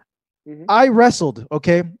to. Mm-hmm. I wrestled,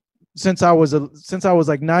 okay, since I was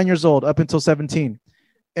like 9 years old up until 17.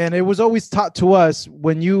 And it was always taught to us,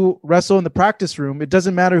 when you wrestle in the practice room, it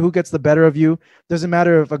doesn't matter who gets the better of you. Doesn't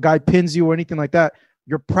matter if a guy pins you or anything like that.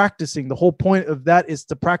 You're practicing. The whole point of that is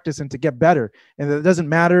to practice and to get better. And it doesn't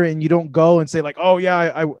matter. And you don't go and say like, oh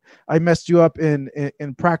yeah, I messed you up in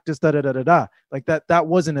practice, like that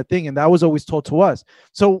wasn't a thing. And that was always told to us.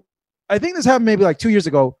 So I think this happened maybe like 2 years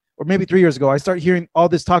ago or maybe 3 years ago. I started hearing all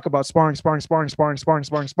this talk about sparring.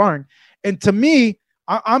 And to me,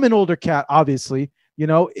 I'm an older cat, obviously.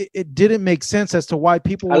 It didn't make sense as to why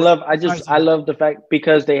people. I love the fact,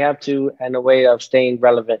 because they have to, and a way of staying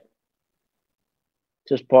relevant.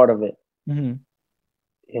 Just part of it.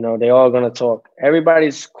 Mm-hmm. They're all going to talk.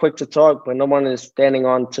 Everybody's quick to talk, but no one is standing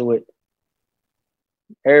on to it.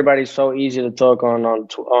 Everybody's so easy to talk on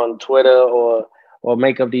Twitter or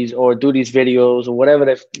make up these or do these videos or whatever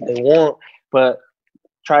they want. But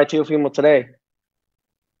try Teofimo today.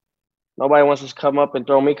 Nobody wants to come up and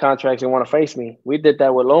throw me contracts and want to face me. We did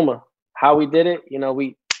that with Loma. How we did it,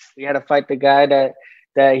 we had to fight the guy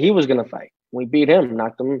that he was going to fight. We beat him,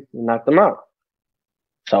 knocked him out.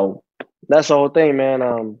 So that's the whole thing,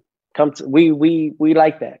 man. We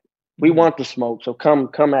like that. We want the smoke, so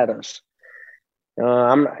come at us.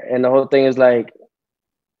 And the whole thing is like,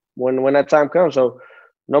 when that time comes, so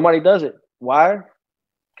nobody does it. Why?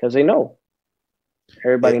 Because they know.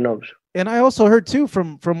 Everybody knows. And I also heard too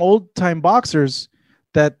from old time boxers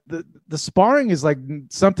that the sparring is like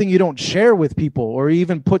something you don't share with people or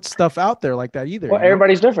even put stuff out there like that either. Well,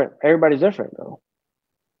 everybody's different. Everybody's different though.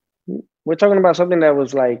 We're talking about something that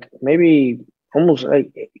was like maybe almost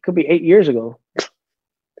like it could be 8 years ago.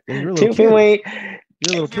 Teofimo ain't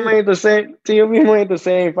the same. Teofimo ain't the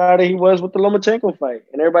same fighter he was with the Lomachenko fight,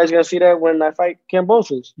 and everybody's gonna see that when I fight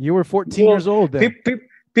Kambosos. You were 14 years old then.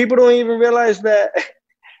 People don't even realize that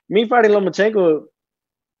me fighting Lomachenko,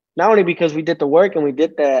 not only because we did the work and we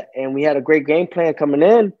did that, and we had a great game plan coming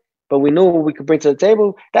in, but we knew what we could bring to the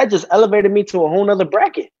table. That just elevated me to a whole nother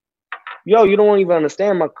bracket. Yo, you don't even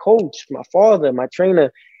understand. My coach, my father, my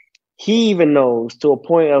trainer, he even knows to a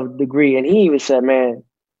point of degree. And he even said, man,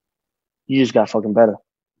 you just got fucking better.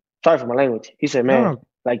 Sorry for my language. He said, man, Oh,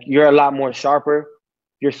 like you're a lot more sharper.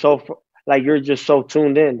 You're so like you're just so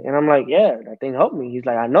tuned in. And I'm like, yeah, that thing helped me. He's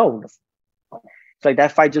like, I know. It's like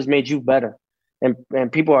that fight just made you better.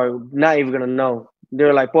 And people are not even gonna know.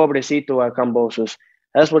 They're like, pobrecito a Cambosos.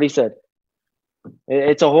 That's what he said.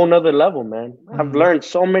 It's a whole nother level, man. I've learned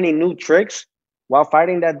so many new tricks while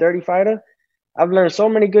fighting that dirty fighter. I've learned so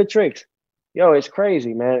many good tricks. Yo, it's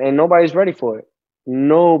crazy, man. And nobody's ready for it.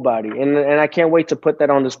 Nobody. And I can't wait to put that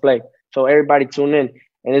on display. So everybody tune in.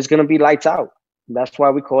 And it's gonna be lights out. That's why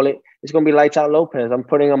we call it. It's gonna be Lights Out Lopez. I'm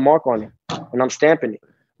putting a mark on it and I'm stamping it.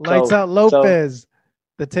 Lights Out Lopez.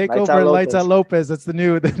 The takeover Lights Out Lopez. That's the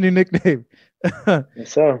new nickname.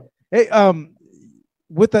 Yes, sir. Hey,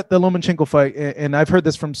 with the Lomachenko fight, and I've heard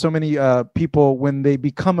this from so many people, when they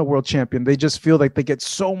become a world champion, they just feel like they get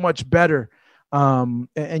so much better.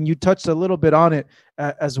 And you touched a little bit on it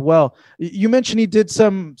as well. You mentioned he did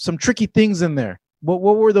some tricky things in there. What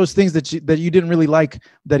were those things that you didn't really like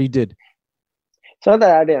that he did? Something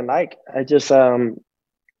that I didn't like. I just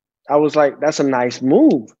I was like, that's a nice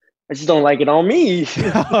move. I just don't like it on me.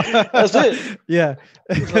 That's it. Yeah.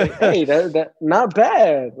 It's like, hey, that not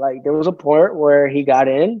bad. Like there was a part where he got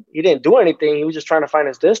in. He didn't do anything. He was just trying to find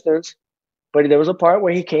his distance. But there was a part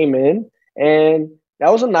where he came in, and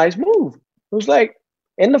that was a nice move. It was like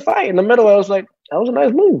in the fight, in the middle, I was like, that was a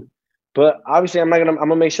nice move. But obviously, I'm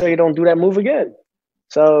gonna make sure you don't do that move again.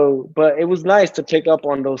 So, but it was nice to pick up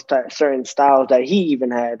on those certain styles that he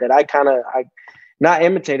even had that I not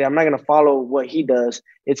imitated. I'm not gonna follow what he does.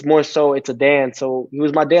 It's more so it's a dance. So he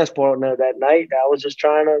was my dance partner that night. I was just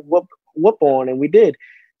trying to whoop on, and we did.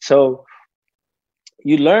 So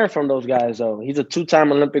you learn from those guys, though. He's a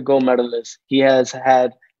 2-time Olympic gold medalist. He has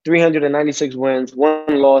had 396 wins,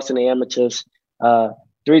 1 loss in the amateurs,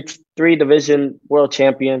 three division world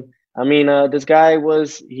champion. I mean, this guy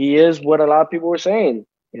he is what a lot of people were saying.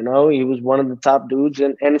 You know, he was one of the top dudes,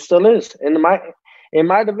 and it still is. In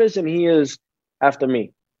my division, he is after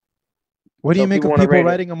me. What do you make of people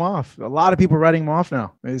writing him off? A lot of people writing him off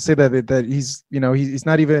now. They say that he's, you know, he's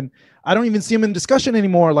not even. I don't even see him in discussion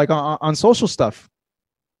anymore, like on social stuff.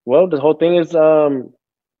 Well, the whole thing is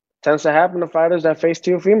tends to happen to fighters that face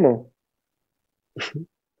Teofimo.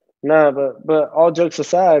 Nah, but all jokes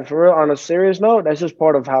aside, for real, on a serious note, that's just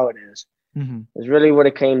part of how it is. Mm-hmm. It's really what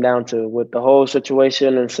it came down to with the whole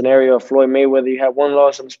situation and scenario of Floyd Mayweather. You have 1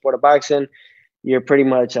 loss in the sport of boxing, you're pretty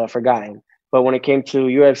much forgotten. But when it came to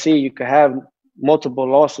UFC, you could have multiple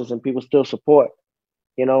losses and people still support.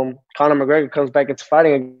 You know, Conor McGregor comes back into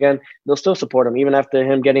fighting again, they'll still support him even after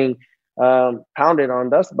him getting pounded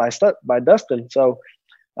on by Dustin. So,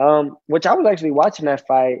 which I was actually watching that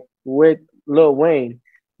fight with Lil Wayne.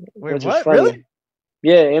 Wait, which what? Really?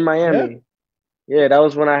 Yeah, in Miami. Yeah, that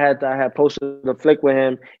was when I had posted a flick with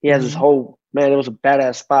him. He has this whole it was a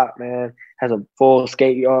badass spot, man. Has a full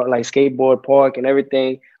skateboard park and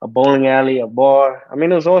everything, a bowling alley, a bar. I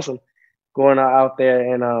mean, it was awesome going out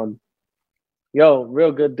there and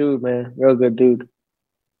real good dude, man. Real good dude.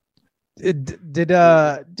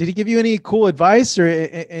 Did he give you any cool advice or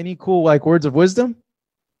any cool like words of wisdom?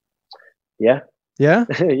 Yeah. Yeah?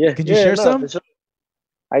 Yeah. Could you share some? Sure.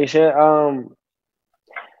 I can share.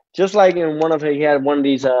 Just like he had one of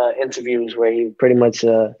these interviews where he pretty much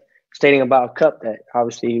stating about a cup that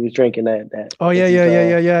obviously he was drinking that. Oh yeah.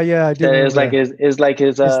 I did. It's like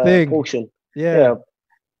his thing. potion. Yeah.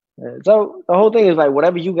 So the whole thing is like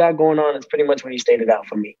whatever you got going on is pretty much what he stated out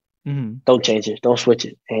for me. Mm-hmm. Don't change it. Don't switch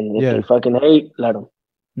it. And if you fucking hate, let them.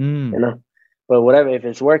 You know. But whatever, if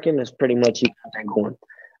it's working, it's pretty much you got that going.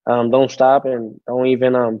 Don't stop and don't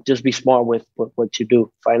even just be smart with what you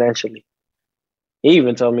do financially. He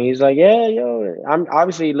even told me, he's like, I'm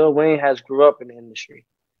obviously Lil Wayne has grew up in the industry.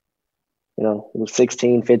 You know, he was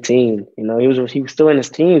 16, 15. You know, he was still in his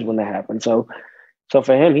teens when that happened. So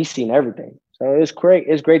for him, he's seen everything. So it's great.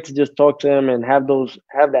 It's great to just talk to him and have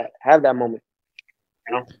that moment.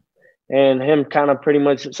 You know, and him kind of pretty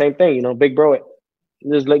much the same thing. You know, big bro,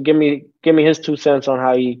 just like give me his 2 cents on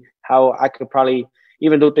how I could probably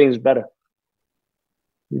even do things better.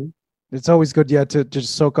 Mm-hmm. It's always good, to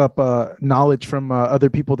just soak up knowledge from other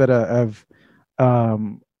people that have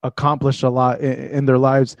accomplished a lot in their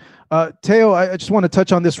lives. Teo, I just want to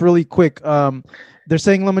touch on this really quick. They're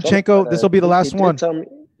saying Lomachenko, this will be the last one.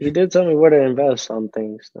 He did tell me where to invest on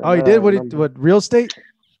things. Oh, he did? What, real estate?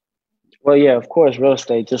 Well, yeah, of course, real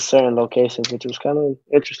estate, just certain locations, which was kind of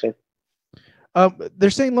interesting. They're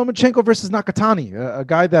saying Lomachenko versus Nakatani, a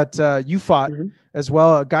guy that you fought as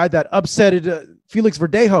well, a guy that upsetted Felix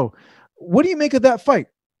Verdejo. What do you make of that fight?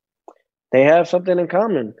 They have something in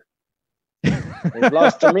common. They've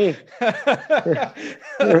lost to me.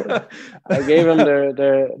 I gave them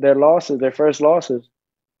their losses, their first losses.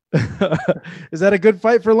 Is that a good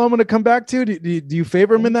fight for Loma to come back to? Do you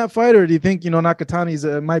favor him in that fight, or do you think Nakatani's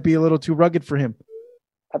might be a little too rugged for him?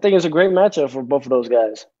 I think it's a great matchup for both of those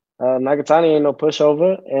guys. Nakatani ain't no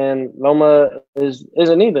pushover, and Loma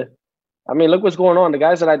isn't either. I mean, look what's going on. The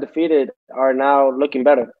guys that I defeated are now looking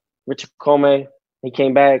better. Richard Comey, he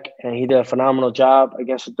came back and he did a phenomenal job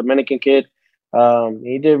against the Dominican kid.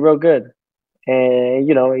 He did real good, and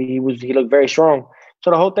he looked very strong.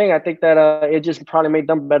 So the whole thing, I think that it just probably made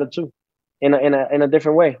them better too, in a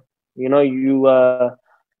different way.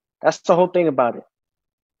 That's the whole thing about it.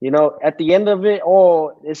 At the end of it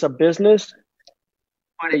all, it's a business,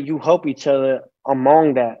 but you help each other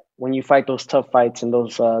among that. When you fight those tough fights and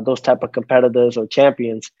those type of competitors or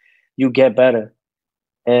champions, you get better.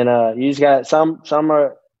 And you just got some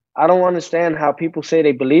are. I don't understand how people say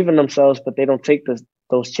they believe in themselves, but they don't take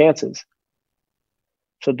those chances.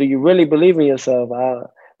 So do you really believe in yourself?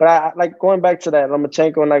 But I like going back to that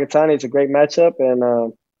Lomachenko and Nakatani. It's a great matchup,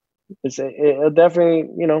 and it'll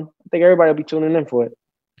definitely, I think everybody will be tuning in for it.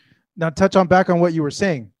 Now, touch back on what you were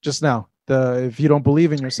saying just now. If you don't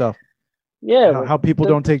believe in yourself, how people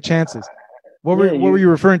don't take chances. What were you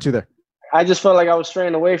referring to there? I just felt like I was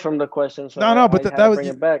straying away from the question. So but that was bring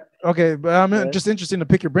it back. Okay, but I'm just interested to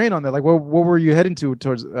pick your brain on that. Like, what were you heading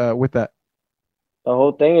towards with that? The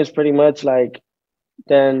whole thing is pretty much like,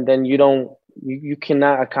 then you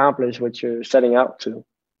cannot accomplish what you're setting out to.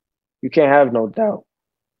 You can't have no doubt.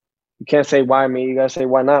 You can't say why me. You gotta say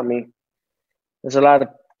why not me. There's a lot of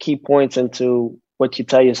key points into what you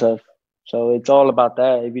tell yourself. So it's all about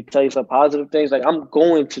that. If you tell yourself positive things, like I'm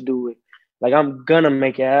going to do it, like I'm gonna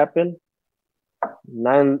make it happen,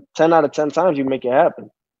 10 out of 10 times you make it happen.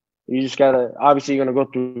 You just gotta, obviously you're gonna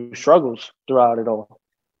go through struggles throughout it all.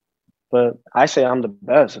 But I say I'm the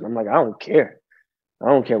best, and I'm like, I don't care. I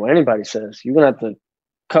don't care what anybody says. You're gonna have to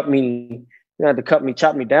cut me,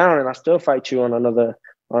 chop me down, and I still fight you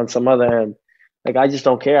on some other end. Like, I just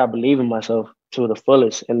don't care. I believe in myself to the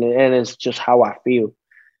fullest, and it's just how I feel.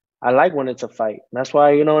 I like when it's a fight. That's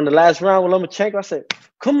why, in the last round with Lomachenko, I said,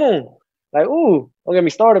 come on. Like, ooh, don't get me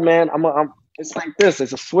started, man. It's like this.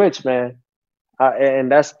 It's a switch, man.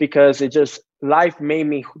 And that's because life made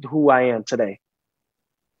me who I am today.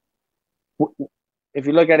 If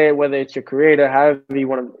you look at it, whether it's your creator, however you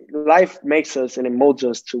want to, life makes us and it molds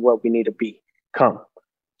us to what we need to become.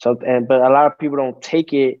 But a lot of people don't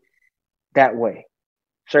take it that way.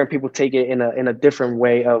 Certain people take it in a different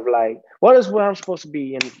way of like, what is what I'm supposed to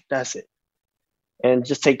be, and that's it, and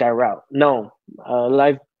just take that route. No,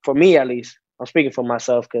 life, for me at least, I'm speaking for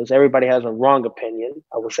myself because everybody has a wrong opinion.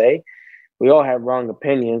 I would say we all have wrong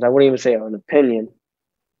opinions. I wouldn't even say an opinion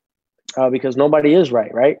because nobody is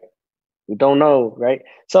right? We don't know, right?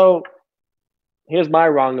 So here's my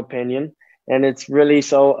wrong opinion, and it's really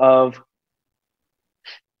so of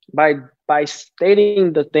by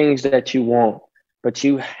stating the things that you want, but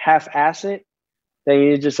you half-ass it, then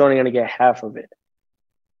you're just only going to get half of it.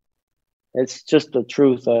 It's just the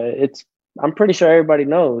truth. I'm pretty sure everybody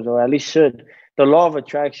knows, or at least should. The law of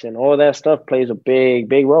attraction, all that stuff plays a big,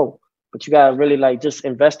 big role. But you gotta really just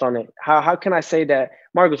invest on it. How can I say that,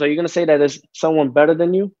 Marcus? Are you gonna say that there's someone better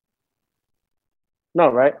than you? No,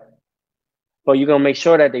 right? But you're gonna make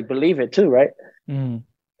sure that they believe it too, right? Mm.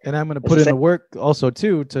 And I'm gonna put in the work also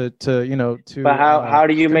too to. But how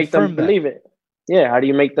do you make them believe it? Yeah, how do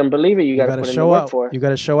you make them believe it? You gotta put in the work for it. You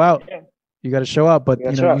gotta show out. Yeah. You got to show out, but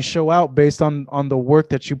you show out based on the work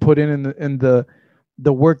that you put in the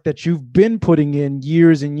work that you've been putting in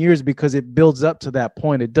years and years, because it builds up to that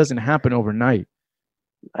point. It doesn't happen overnight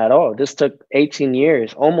at all. This took 18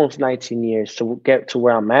 years, almost 19 years to get to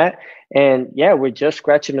where I'm at. And yeah, we're just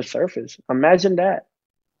scratching the surface. Imagine that.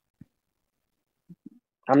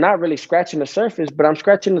 I'm not really scratching the surface, but I'm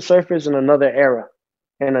scratching the surface in another era,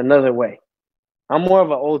 in another way. I'm more of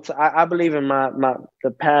an I believe in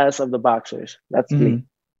the past of the boxers. That's me.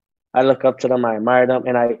 I look up to them, I admire them,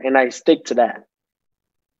 and I stick to that.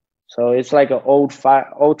 So it's like an old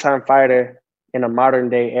time fighter in a modern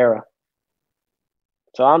day era.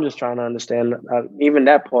 So I'm just trying to understand even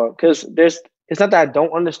that part, because it's not that I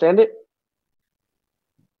don't understand it.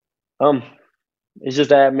 It's just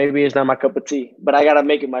that maybe it's not my cup of tea, but I gotta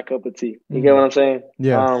make it my cup of tea. You get what I'm saying?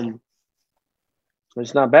 Yeah.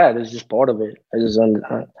 It's not bad. It's just part of it. I just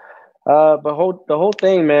but the whole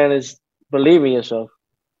thing, man, is believe in yourself.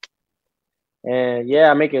 And yeah,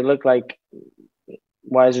 I make it look like,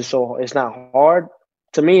 why is it so? It's not hard.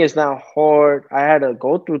 To me, it's not hard. I had to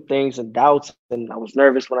go through things and doubts, and I was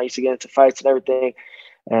nervous when I used to get into fights and everything.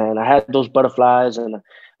 And I had those butterflies and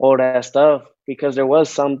all that stuff because there was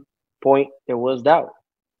some point, there was doubt.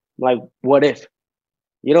 Like, what if?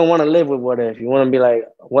 You don't want to live with what if. You want to be like,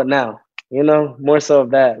 what now? More so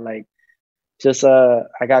of that. Like, just I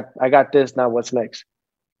got this, now what's next?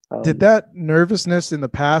 Did that nervousness in the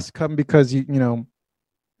past come because you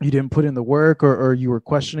didn't put in the work, or you were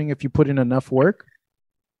questioning if you put in enough work?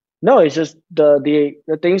 No, it's just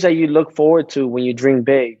the things that you look forward to when you dream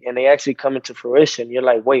big and they actually come into fruition. You're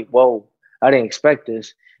like, wait, whoa, I didn't expect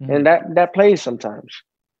this. Mm-hmm. And that plays sometimes.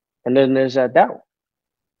 And then there's that doubt.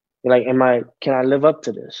 You're like, can I live up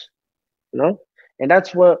to this? And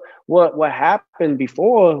that's what happened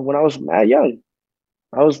before when I was mad young.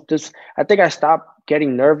 I think I stopped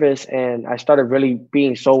getting nervous and I started really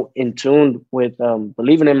being so in tune with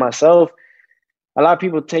believing in myself. A lot of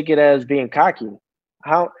people take it as being cocky.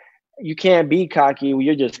 How you can't be cocky when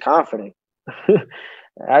you're just confident.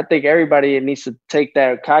 I think everybody needs to take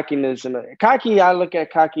that cockiness and cocky. I look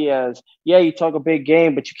at cocky as, yeah, you talk a big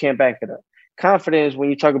game, but you can't back it up. Confidence when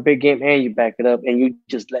you talk a big game and you back it up and you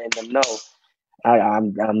just letting them know,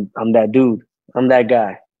 I'm that dude. I'm that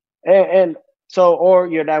guy. And so, or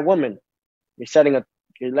you're that woman.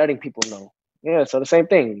 You're letting people know. Yeah. So the same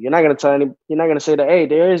thing. You're not gonna say that, hey,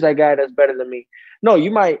 there is that guy that's better than me. No,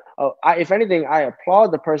 you might. If anything, I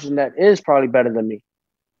applaud the person that is probably better than me.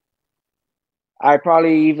 I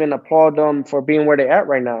probably even applaud them for being where they're at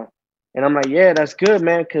right now. And I'm like, yeah, that's good,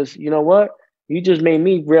 man. Because you know what? You just made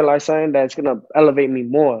me realize something that's gonna elevate me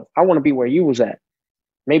more. I want to be where you was at.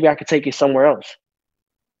 Maybe I could take you somewhere else.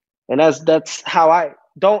 And that's how I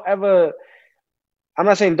don't ever. I'm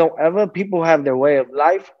not saying don't ever. People have their way of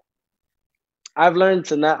life. I've learned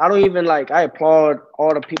to not. I don't even I applaud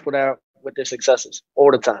all the people that with their successes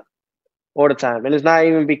all the time, and it's not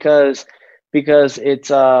even because it's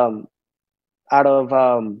out of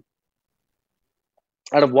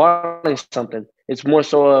wanting something. It's more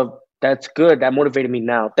so of that's good. That motivated me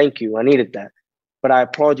now. Thank you. I needed that. But I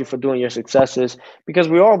applaud you for doing your successes because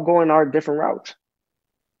we all go in our different routes.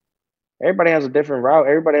 Everybody has a different route.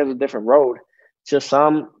 Everybody has a different road. Just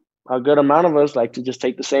a good amount of us like to just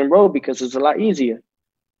take the same road because it's a lot easier,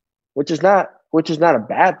 which is not a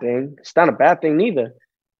bad thing. It's not a bad thing neither.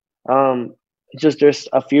 It's just there's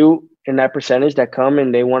a few in that percentage that come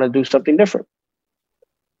and they want to do something different.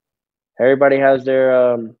 Everybody has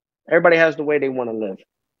everybody has the way they want to live.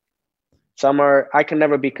 I can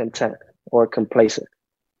never be content or complacent.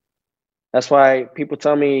 That's why people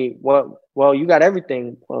tell me, well, you got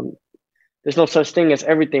everything. There's no such thing as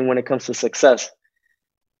everything when it comes to success.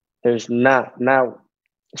 There's not. Now,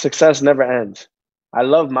 success never ends. I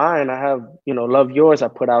love mine. I have, love yours. I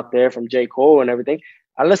put out there from J. Cole and everything.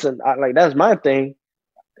 That's my thing.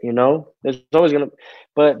 There's always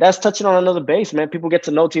but that's touching on another base, man. People get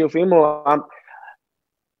to know Teofimo.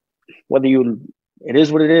 It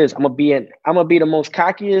is what it is. I'm gonna be the most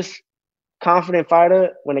cockiest, confident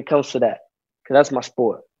fighter when it comes to that, because that's my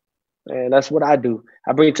sport, and that's what I do.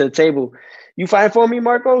 I bring it to the table. You fight for me,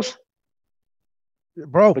 Marcos,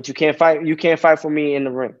 bro, but you can't fight. You can't fight for me in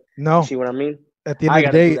the ring. No, see what I mean? At the end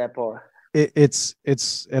of the day, that part.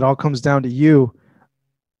 It all comes down to you.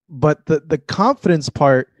 But the confidence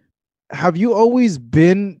part, have you always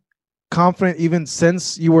been confident even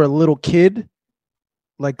since you were a little kid?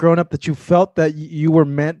 Like growing up, that you felt that you were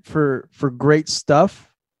meant for great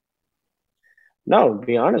stuff? No, to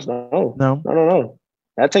be honest, no.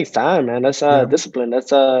 That takes time, man. That's discipline.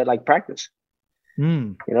 That's like practice.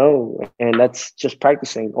 And that's just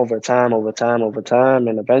practicing over time,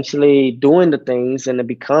 and eventually doing the things, and it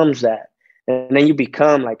becomes that. And then you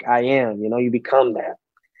become like I am, you become that.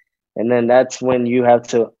 And then that's when you have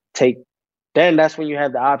to that's when you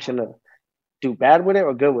have the option to do bad with it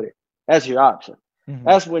or good with it. That's your option. Mm-hmm.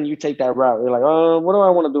 That's when you take that route. You're like, what do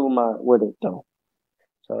I want to do with it though?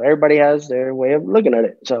 So everybody has their way of looking at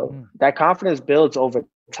it. So that confidence builds over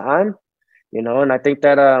time, and I think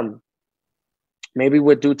that maybe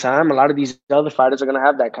with due time, a lot of these other fighters are going to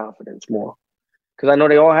have that confidence more, because I know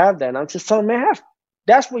they all have that. And I'm just telling them, man,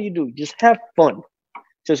 that's what you do. Just have fun.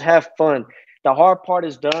 Just have fun. The hard part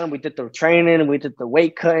is done. We did the training, we did the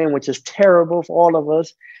weight cutting, which is terrible for all of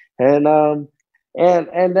us. And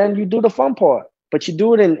then you do the fun part, but you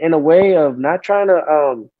do it in a way of not trying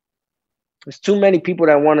to, there's too many people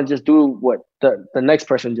that want to just do what the next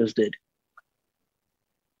person just did.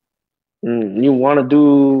 You want to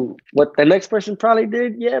do what the next person probably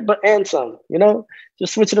did, yeah, and some,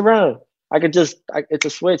 just switch it around. It's a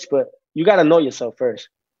switch, but you got to know yourself first.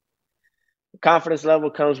 Confidence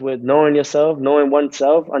level comes with knowing yourself, knowing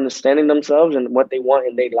oneself, understanding themselves and what they want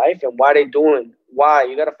in their life and why they're doing. Why?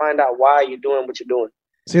 You got to find out why you're doing what you're doing.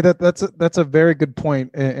 See that's a very good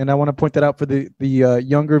point, and I want to point that out for the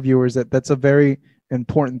younger viewers that that's a very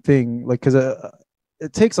important thing. Like, because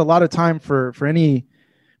it takes a lot of time for any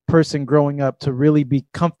person growing up to really be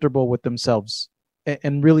comfortable with themselves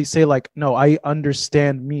and really say like, no, I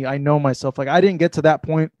understand me, I know myself. Like, I didn't get to that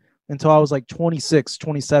point until I was like 26,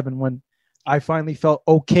 27, when I finally felt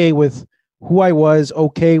okay with who I was,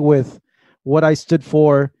 okay with what I stood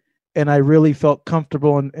for, and I really felt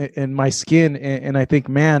comfortable in my skin. And I think,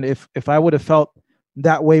 man, if I would have felt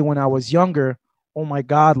that way when I was younger, oh my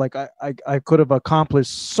God, like I could have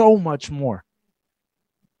accomplished so much more.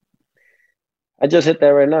 I just hit that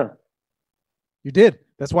right now. You did.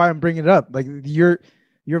 That's why I'm bringing it up. Like, you're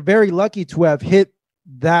very lucky to have hit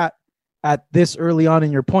that at this early on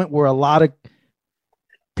in your point, where a lot of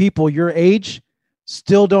people your age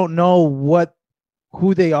still don't know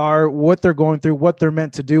who they are, what they're going through, what they're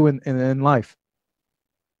meant to do in life.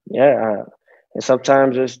 Yeah, and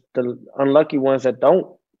sometimes it's the unlucky ones that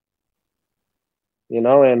don't, and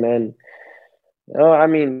I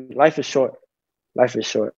mean, life is short. Life is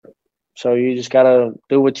short. So you just gotta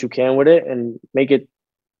do what you can with it and make it,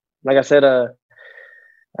 like I said,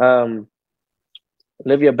 um,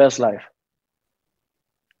 live your best life.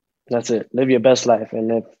 That's it. Live your best life.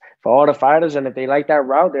 And if for all the fighters, and if they like that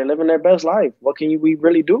route, they're living their best life. What can we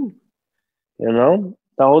really do? The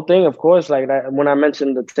whole thing, of course, like that. When I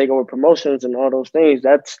mentioned the takeover promotions and all those things,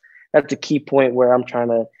 that's a key point where I'm trying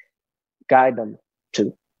to guide them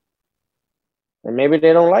to. And maybe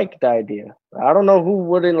they don't like the idea. I don't know who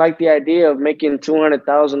wouldn't like the idea of making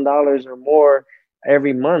 $200,000 or more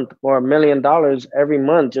every month, or $1 million every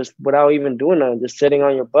month, just without even doing nothing, just sitting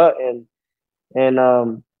on your butt and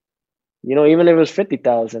even if it was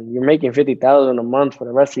 50,000, you're making 50,000 a month for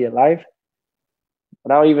the rest of your life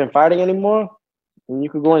without even fighting anymore. And you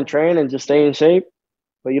could go and train and just stay in shape,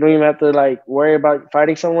 but you don't even have to like worry about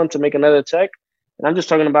fighting someone to make another check. And I'm just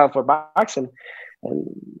talking about for boxing. And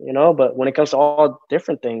but when it comes to all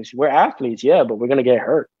different things, we're athletes, yeah, but we're gonna get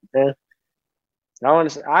hurt, man.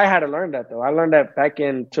 I had to learn that though. I learned that back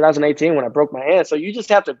in 2018 when I broke my hand. So you just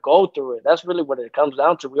have to go through it. That's really what it comes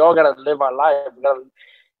down to. We all gotta live our life.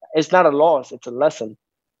 It's not a loss; it's a lesson.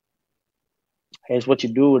 It's what you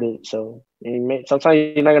do with it. So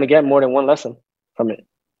sometimes you're not gonna get more than one lesson from it.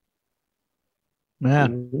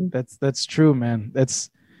 Man, that's true, man.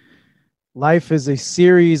 That's Life is a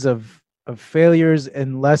series of failures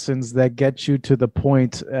and lessons that get you to the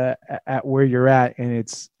point at where you're at, and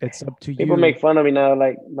it's up to you. People make fun of me now,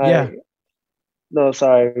 like yeah. No,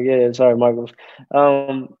 sorry, yeah, sorry, Marcos.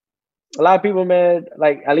 A lot of people, man,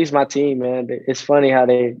 like at least my team, man. It's funny how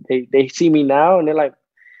they see me now, and they're like,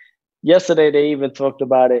 yesterday they even talked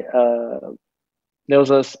about it. There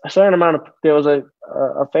was a certain amount of there was a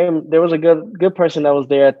good person that was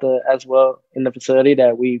there as well in the facility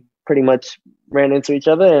that we pretty much ran into each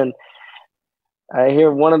other. And I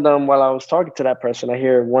hear one of them, while I was talking to that person, I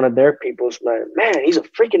hear one of their people's like, man, he's a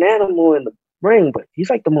freaking animal in the ring, but he's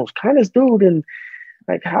like the most kindest dude. And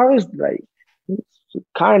like, how is like, he's a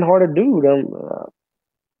kind-hearted dude. I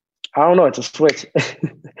don't know, it's a switch.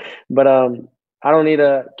 But I don't need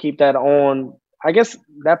to keep that on. I guess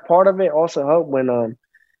that part of it also helped when I'm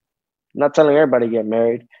not telling everybody to get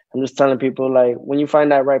married. I'm just telling people, like, when you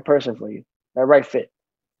find that right person for you, that right fit,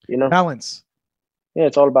 balance. Yeah,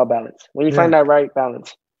 it's all about balance. When you find that right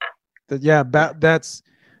balance. That's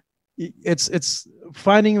it's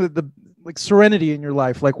finding the like serenity in your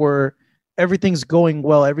life, like where everything's going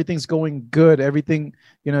well, everything's going good, everything,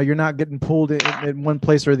 you're not getting pulled in one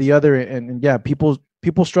place or the other. And yeah, people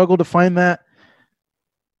struggle to find that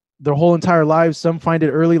their whole entire lives. Some find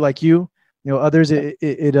it early, like others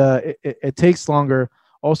it takes longer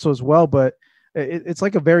also as well. But it's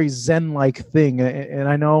like a very Zen-like thing. And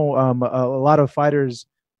I know a lot of fighters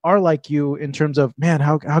are like you in terms of, man,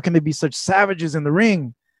 how can they be such savages in the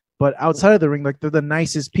ring, but outside of the ring, like they're the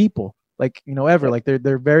nicest people, like, ever. Like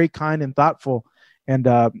they're very kind and thoughtful. And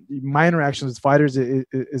my interactions with fighters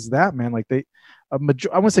is that, man, like I want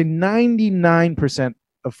to say 99%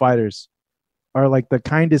 of fighters are like the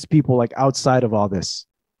kindest people, like outside of all this,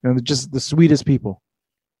 just the sweetest people.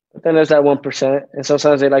 But then there's that 1%, and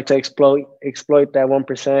sometimes they like to exploit that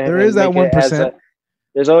 1%. There is that 1%.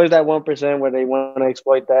 There's always that 1% where they want to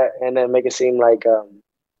exploit that and then make it seem like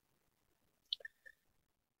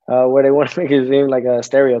where they want to make it seem like a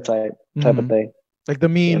stereotype type of thing. Like the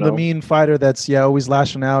mean fighter that's always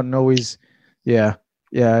lashing out and always,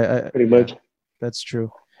 pretty much. That's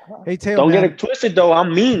true. Hey, Teo, don't get it twisted though.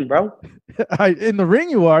 I'm mean, bro. In the ring,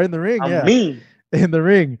 you are in the ring. I'm mean in the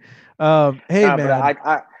ring. Hey, man. But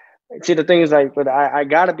I see, the thing is, like, but I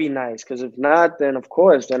gotta be nice, because if not, then of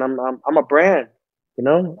course, then I'm a brand. You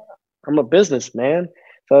know, I'm a businessman,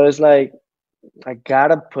 so it's like I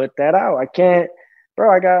gotta put that out. I can't,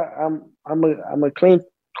 bro. I'm a clean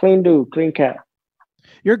dude, clean cat.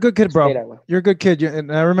 You're a good kid, Stay bro. that way. You're a good kid.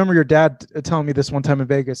 And I remember your dad telling me this one time in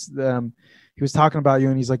Vegas. He was talking about you,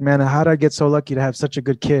 and he's like, "Man, how did I get so lucky to have such a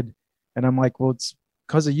good kid?" And I'm like, "Well, it's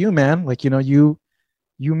because of you, man. Like, you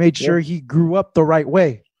made sure Yeah. he grew up the right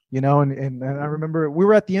way, And I remember we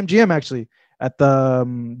were at the MGM actually at it's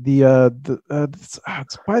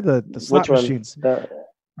by the slot Which one? machines, The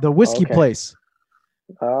the whiskey okay. place.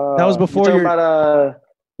 That was You before talking your about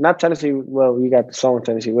not Tennessee? Well, you got the song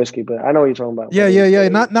Tennessee Whiskey, but I know what you're talking about. yeah.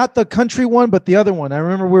 Not the country one, but the other one. I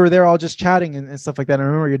remember we were there all just chatting and stuff like that. And I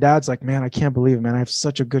remember your dad's like, "Man, I can't believe it, man. I have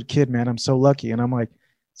such a good kid, man. I'm so lucky." And I'm like,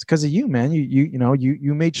 "It's because of you, man.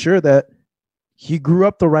 You made sure that he grew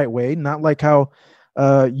up the right way, not like how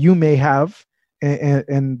you may have,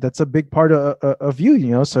 and that's a big part of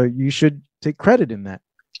you, so you should take credit in that."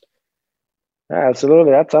 Yeah,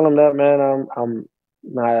 absolutely. I tell him that, man.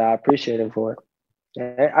 I appreciate him for it.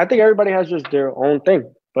 I think everybody has just their own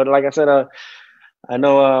thing, but like I said, I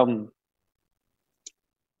know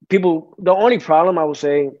people. The only problem I would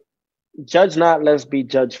say, judge not, let's be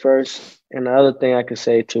judged first. And the other thing I could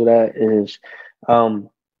say to that is, um,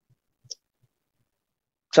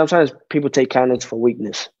 sometimes people take kindness for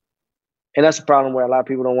weakness, and that's the problem where a lot of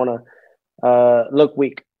people don't want to look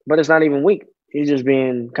weak, but it's not even weak. He's just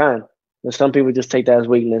being kind. And some people just take that as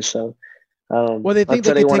weakness. So, Well, they think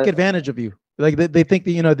they until they could want take to, advantage of you. Like they think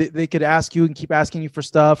that they could ask you and keep asking you for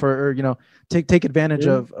stuff, or take advantage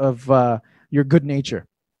of your good nature.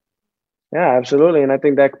 yeah, absolutely. And I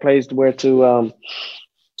think that plays where to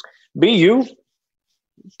be you.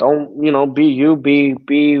 Don't be you.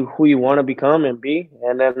 Be who you want to become and be.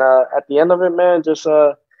 And then at the end of it, man, just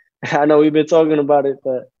I know we've been talking about it,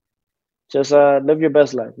 but just live your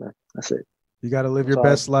best life, man. That's it. You got to live your Sorry.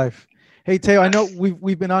 best life. Hey, Teo, I know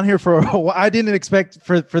we've been on here for a while. I didn't expect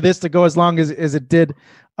for this to go as long as it did.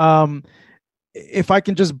 If I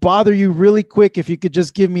can just bother you really quick, if you could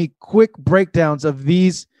just give me quick breakdowns of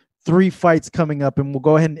these 3 fights coming up, and we'll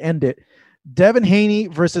go ahead and end it. Devin Haney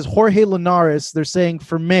versus Jorge Linares. They're saying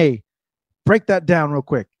for May. Break that down real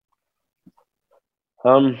quick.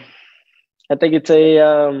 I think it's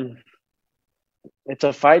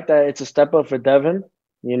a fight that it's a step up for Devin.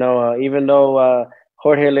 Even though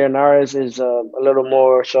Jorge Linares is a little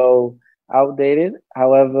more so outdated,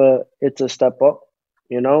 however, it's a step up.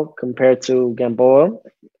 Compared to Gamboa.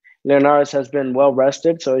 Linares has been well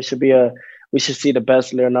rested, so we should see the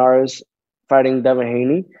best Linares fighting Devin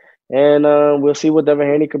Haney, and we'll see what Devin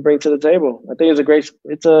Haney can bring to the table. I think it's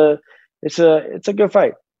a good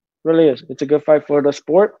fight, really is. It's a good fight for the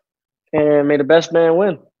sport, and may the best man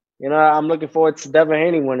win. I'm looking forward to Devin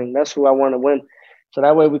Haney winning. That's who I want to win, so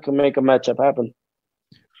that way we can make a matchup happen.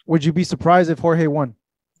 Would you be surprised if Jorge won?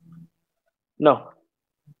 No.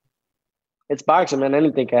 It's boxing, man.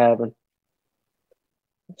 Anything can happen.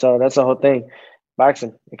 So that's the whole thing.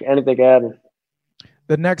 Boxing, anything can happen.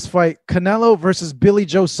 The next fight, Canelo versus Billy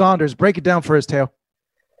Joe Saunders. Break it down for us, Teo.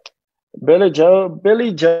 Billy Joe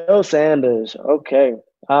Sanders. Okay.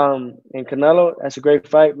 And Canelo, that's a great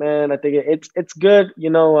fight, man. I think it's good. Billy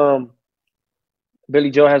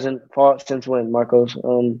Joe hasn't fought since when, Marcos?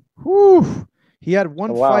 He had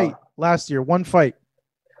one fight last year. One fight.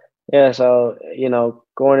 Yeah, so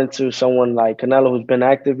going into someone like Canelo who's been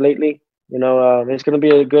active lately, it's gonna be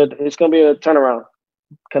a turnaround.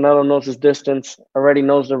 Canelo knows his distance, already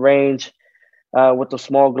knows the range, with the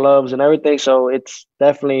small gloves and everything. So it's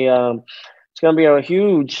definitely it's gonna be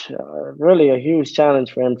really a huge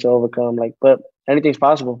challenge for him to overcome. But anything's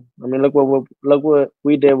possible. I mean, look what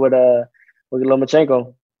we did with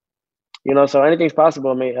Lomachenko. So anything's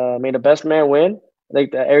possible. May the best man win. I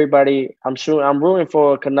think that everybody, I'm rooting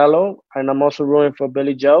for Canelo, and I'm also rooting for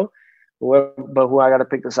Billy Joe. But who I got to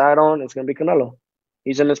pick the side on, it's going to be Canelo.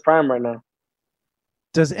 He's in his prime right now.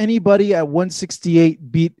 Does anybody at 168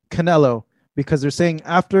 beat Canelo? Because they're saying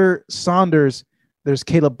after Saunders, there's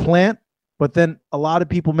Caleb Plant, but then a lot of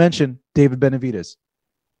people mention David Benavidez.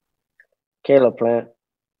 Caleb Plant.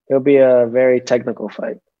 It'll be a very technical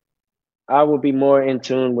fight. I will be more in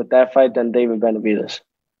tune with that fight than David Benavidez.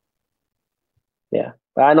 Yeah,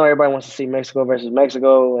 but I know everybody wants to see Mexico versus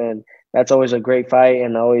Mexico, and that's always a great fight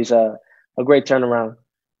and always a great turnaround.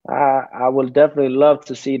 I would definitely love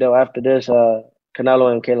to see, though, after this,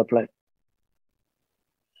 Canelo and Caleb Plant.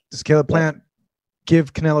 Does Caleb Plant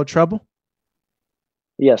give Canelo trouble?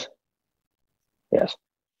 Yes.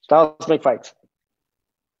 Styles make fights.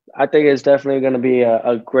 I think it's definitely going to be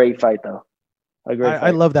a great fight, though.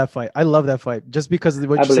 I love that fight. Just because of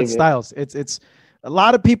what you said, Styles. It's a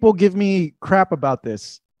lot of people give me crap about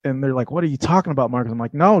this, and they're like, "What are you talking about, Marcus?" I'm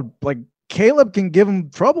like, "No, like Caleb can give him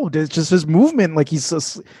trouble. It's just his movement. Like he's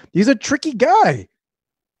a tricky guy."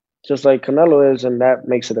 Just like Canelo is, and that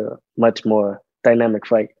makes it a much more dynamic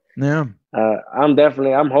fight. Yeah.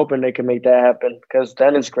 I'm hoping they can make that happen because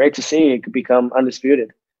then it's great to see it could become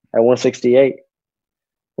undisputed at 168,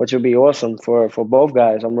 which would be awesome for both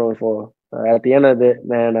guys. I'm rooting for. At the end of it,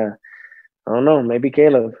 man, I don't know, maybe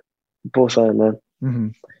Caleb pull something, man. Mm-hmm.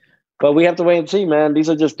 But we have to wait and see, man. These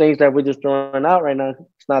are just things that we're just throwing out right now.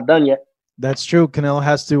 It's not done yet. That's true. Canelo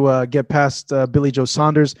has to get past Billy Joe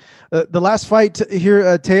Saunders. The last fight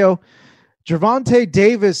here, Teo, Gervonta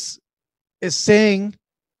Davis is saying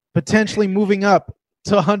potentially moving up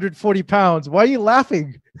to 140 pounds. Why are you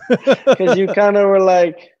laughing? Because you kind of were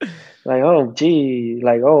like, oh, gee,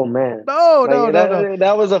 like, oh man. No.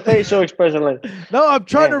 That was a facial expression. Like, no, I'm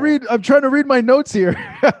trying to read. I'm trying to read my notes here.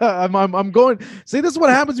 I'm going. See, this is what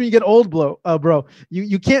happens when you get old, bro.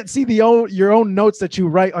 You can't see your own notes that you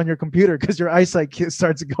write on your computer because your eyesight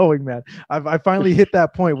starts going, man. I finally hit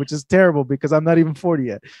that point, which is terrible because I'm not even 40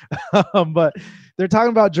 yet. But they're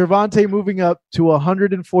talking about Gervonta moving up to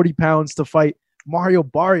 140 pounds to fight Mario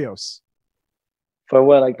Barrios. For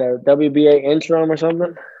what, like the WBA interim or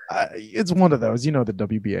something? It's one of those, the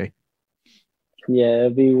WBA. Yeah,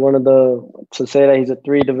 it'd be one of to say that he's a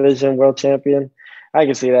 3-division world champion. I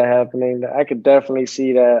can see that happening. I could definitely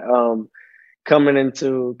see that coming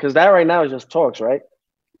into, because that right now is just talks, right?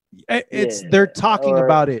 They're talking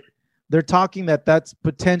about it. They're talking that's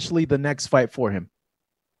potentially the next fight for him.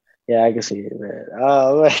 Yeah, I can see it, man.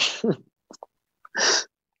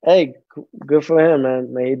 Hey, good for him,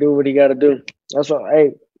 man. May he do what he got to do. That's what.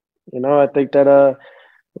 Hey, I think that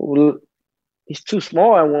he's too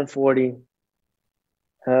small at 140,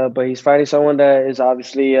 but he's fighting someone that is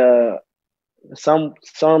obviously some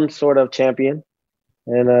sort of champion,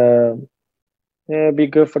 and it'd be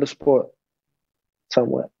good for the sport,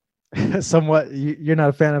 somewhat. Somewhat. You're not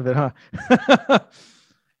a fan of it, huh?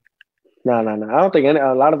 No. I don't think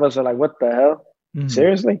a lot of us are like, what the hell? Mm-hmm.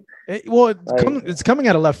 Seriously? It's coming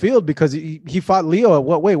out of left field because he fought Leo at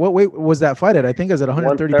what weight? What weight was that fight at? I think it was at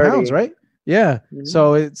 130 pounds, right? Yeah. Mm-hmm.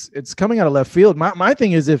 So it's coming out of left field. My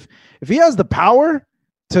thing is if he has the power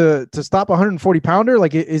to stop a 140 pounder,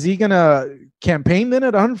 like is he gonna campaign then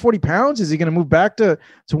at 140 pounds? Is he gonna move back to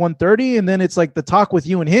 130? And then it's like the talk with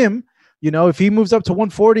you and him. If he moves up to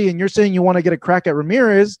 140 and you're saying you want to get a crack at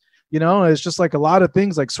Ramirez, it's just like a lot of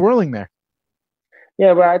things like swirling there.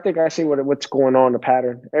 Yeah, but I think I see what's going on, the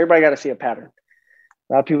pattern. Everybody got to see a pattern.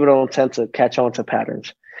 A lot of people don't tend to catch on to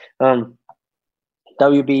patterns.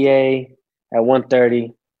 WBA at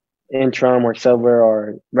 130, interim or silver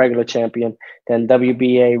or regular champion, then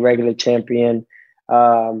WBA regular champion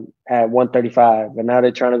at 135. And now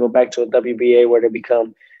they're trying to go back to a WBA where they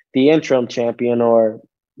become the interim champion or,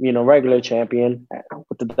 regular champion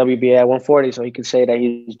with the WBA at 140. So he can say that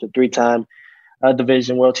he's the 3-time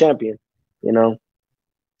division world champion,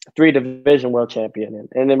 3-division world champion,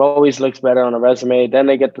 and it always looks better on a resume. Then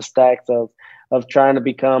they get the stacks of trying to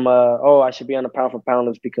become I should be on the pound for pound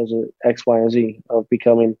list because of X, Y, and Z of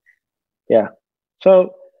becoming, yeah.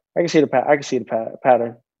 So I can see the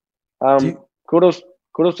pattern. Kudos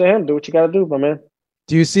to him. Do what you got to do, my man.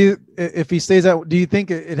 Do you see if he stays at? Do you think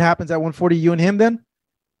it happens at 140? You and him then?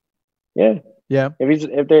 Yeah.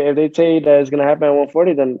 If they say that it's gonna happen at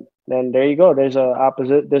 140, then there you go. There's a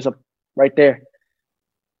opposite. There's a right there.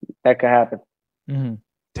 That could happen. Mm-hmm.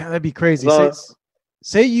 Damn, that'd be crazy.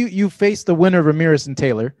 Say you face the winner, Ramirez and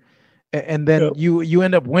Taylor, and then you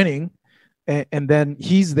end up winning, and then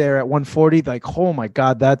he's there at 140. Like, oh my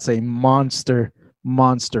God, that's a monster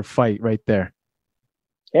fight right there.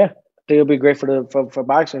 Yeah, I think it'll be great for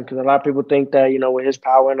boxing because a lot of people think that with his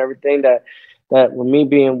power and everything that with me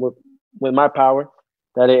being with my power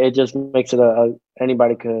that it just makes it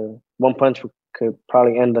anybody could one punch could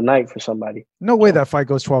probably end the night for somebody. No way that fight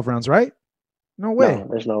goes 12 rounds, right? No way. No,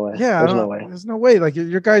 there's no way. Yeah, there's no way. There's no way. Like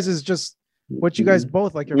your guys is just what you guys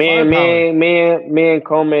both like. Your me and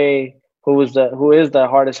Comey, who is the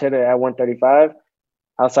hardest hitter at 135,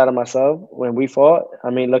 outside of myself. When we fought, I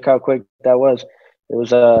mean, look how quick that was. It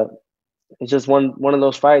was it's just one of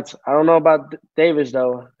those fights. I don't know about Davis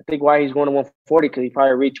though. I think why he's going to 140 because he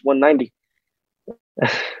probably reached 190.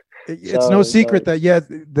 It's no secret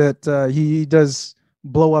that he does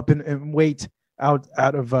blow up in weight out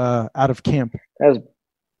of camp.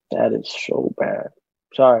 That is so bad.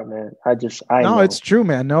 Sorry, man. I know. It's true,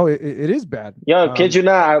 man. No, it is bad. Yo, kid you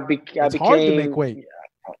not, I became hard to make weight.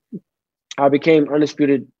 I became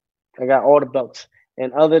undisputed. I got all the belts,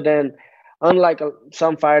 and unlike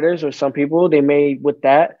some fighters or some people, they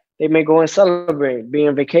they may go and celebrate, be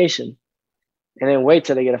on vacation, and then wait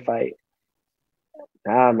till they get a fight.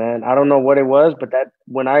 Nah, man, I don't know what it was, but that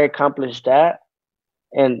when I accomplished that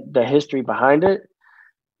and the history behind it,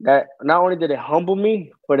 that not only did it humble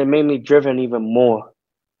me, but it made me driven even more.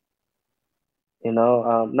 You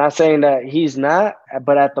know, not saying that he's not,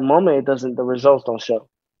 but at the moment it doesn't. The results don't show.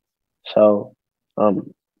 So,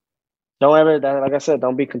 don't ever, like I said,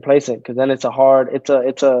 don't be complacent, because then it's a harder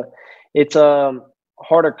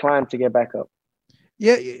climb to get back up.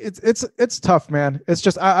 Yeah, it's tough, man. It's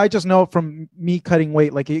just I just know from me cutting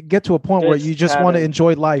weight, like you get to a point where you just want to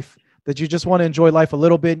enjoy life. That you just want to enjoy life a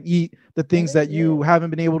little bit and eat the things that you haven't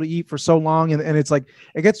been able to eat for so long. And it's like,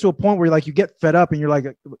 it gets to a point where like you get fed up and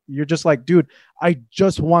you're just like, dude, I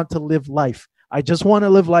just want to live life. I just want to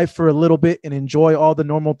live life for a little bit and enjoy all the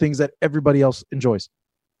normal things that everybody else enjoys.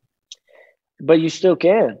 But you still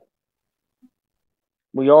can.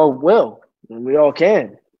 We all will. And we all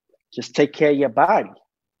can. Just take care of your body.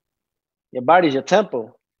 Your body's your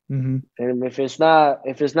temple. Mm-hmm. And if it's not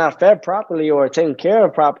fed properly or taken care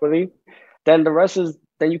of properly, then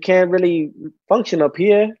then you can't really function up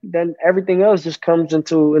here. Then everything else just comes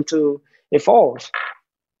into it falls.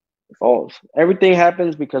 It falls. Everything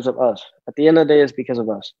happens because of us. At the end of the day, it's because of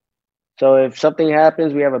us. So if something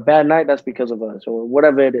happens, we have a bad night, that's because of us, or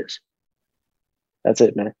whatever it is. That's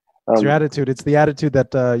it, man. It's your attitude. It's the attitude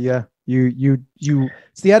that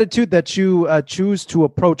it's the attitude that you choose to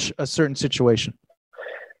approach a certain situation.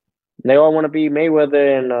 They all want to be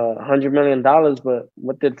Mayweather and $100 million, but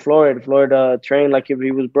what did Floyd? Floyd trained like if he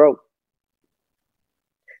was broke.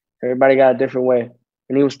 Everybody got a different way,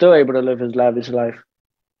 and he was still able to live his lavish life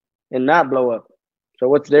and not blow up. So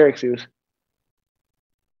what's their excuse?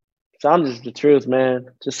 So I'm just the truth, man.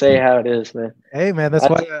 Just say how it is, man. Hey, man, that's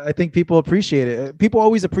why I think people appreciate it. People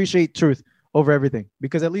always appreciate truth over everything,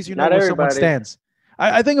 because at least you know where someone stands.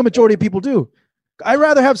 I think a majority of people do. I'd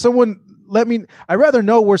rather have someone I'd rather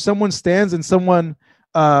know where someone stands than someone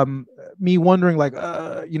me wondering like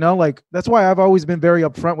that's why I've always been very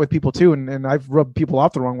upfront with people too, and I've rubbed people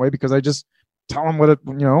off the wrong way because I just tell them what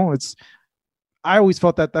I always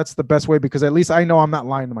felt that that's the best way, because at least I know I'm not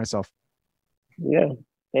lying to myself. Yeah,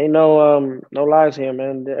 ain't no lies here,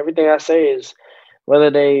 man. Everything I say is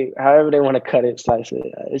however they want to cut it, slice it.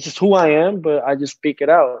 It's just who I am, but I just speak it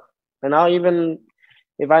out. And I'll even,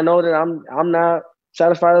 if I know that I'm not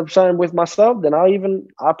satisfied with something with myself, then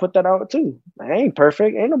I'll put that out too. I ain't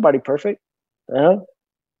perfect. Ain't nobody perfect.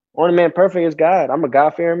 Only man perfect is God. I'm a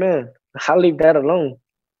God-fearing man. I'll leave that alone.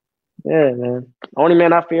 Yeah, man. The only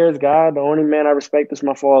man I fear is God. The only man I respect is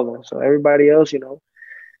my father. So everybody else,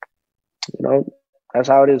 that's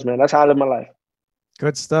how it is, man. That's how I live my life.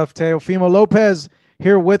 Good stuff. Teofimo Lopez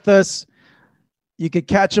here with us. You could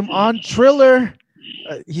catch him on Triller.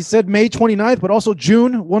 He said May 29th, but also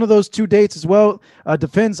June, one of those 2 dates as well.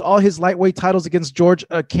 Defends all his lightweight titles against George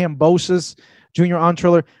Kambosos Jr. on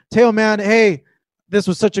Triller. Teo, man, hey, this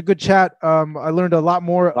was such a good chat. I learned a lot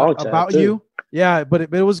more about you. Yeah, but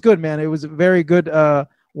it was good, man. It was a very good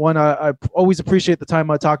one. I always appreciate the time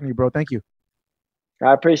talking to you, bro. Thank you.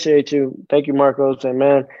 I appreciate you. Thank you, Marcos. And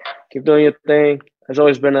man, keep doing your thing. It's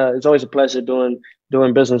always a pleasure doing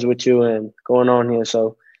business with you and going on here.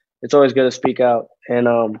 So it's always good to speak out.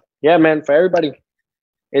 And yeah, man, for everybody,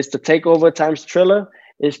 it's the Takeover times Triller.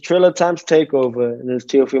 It's Triller times Takeover. And it's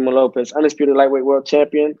Teofimo Lopez, undisputed lightweight world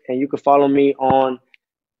champion. And you can follow me on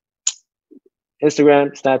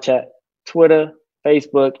Instagram, Snapchat, Twitter,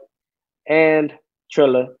 Facebook, and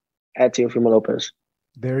Triller at Teofimo Lopez.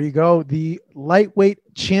 There you go. The lightweight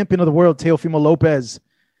champion of the world, Teofimo Lopez.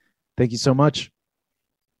 Thank you so much.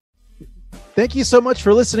 Thank you so much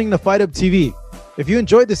for listening to Fight Up TV. If you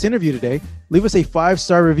enjoyed this interview today, leave us a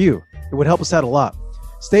 5-star review. It would help us out a lot.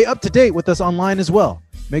 Stay up to date with us online as well.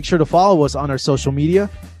 Make sure to follow us on our social media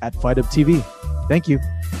at Fight Up TV. Thank you.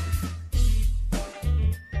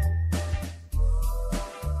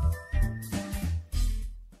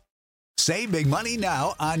 Save big money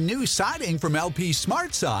now on new siding from LP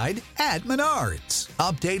SmartSide at Menards.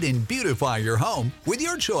 Update and beautify your home with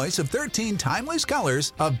your choice of 13 timeless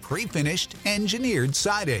colors of pre-finished engineered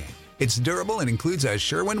siding. It's durable and includes a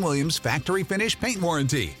Sherwin-Williams factory finish paint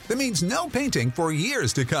warranty that means no painting for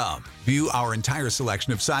years to come. View our entire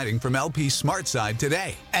selection of siding from LP SmartSide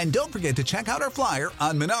today. And don't forget to check out our flyer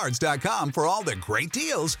on Menards.com for all the great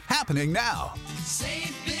deals happening now.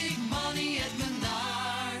 Save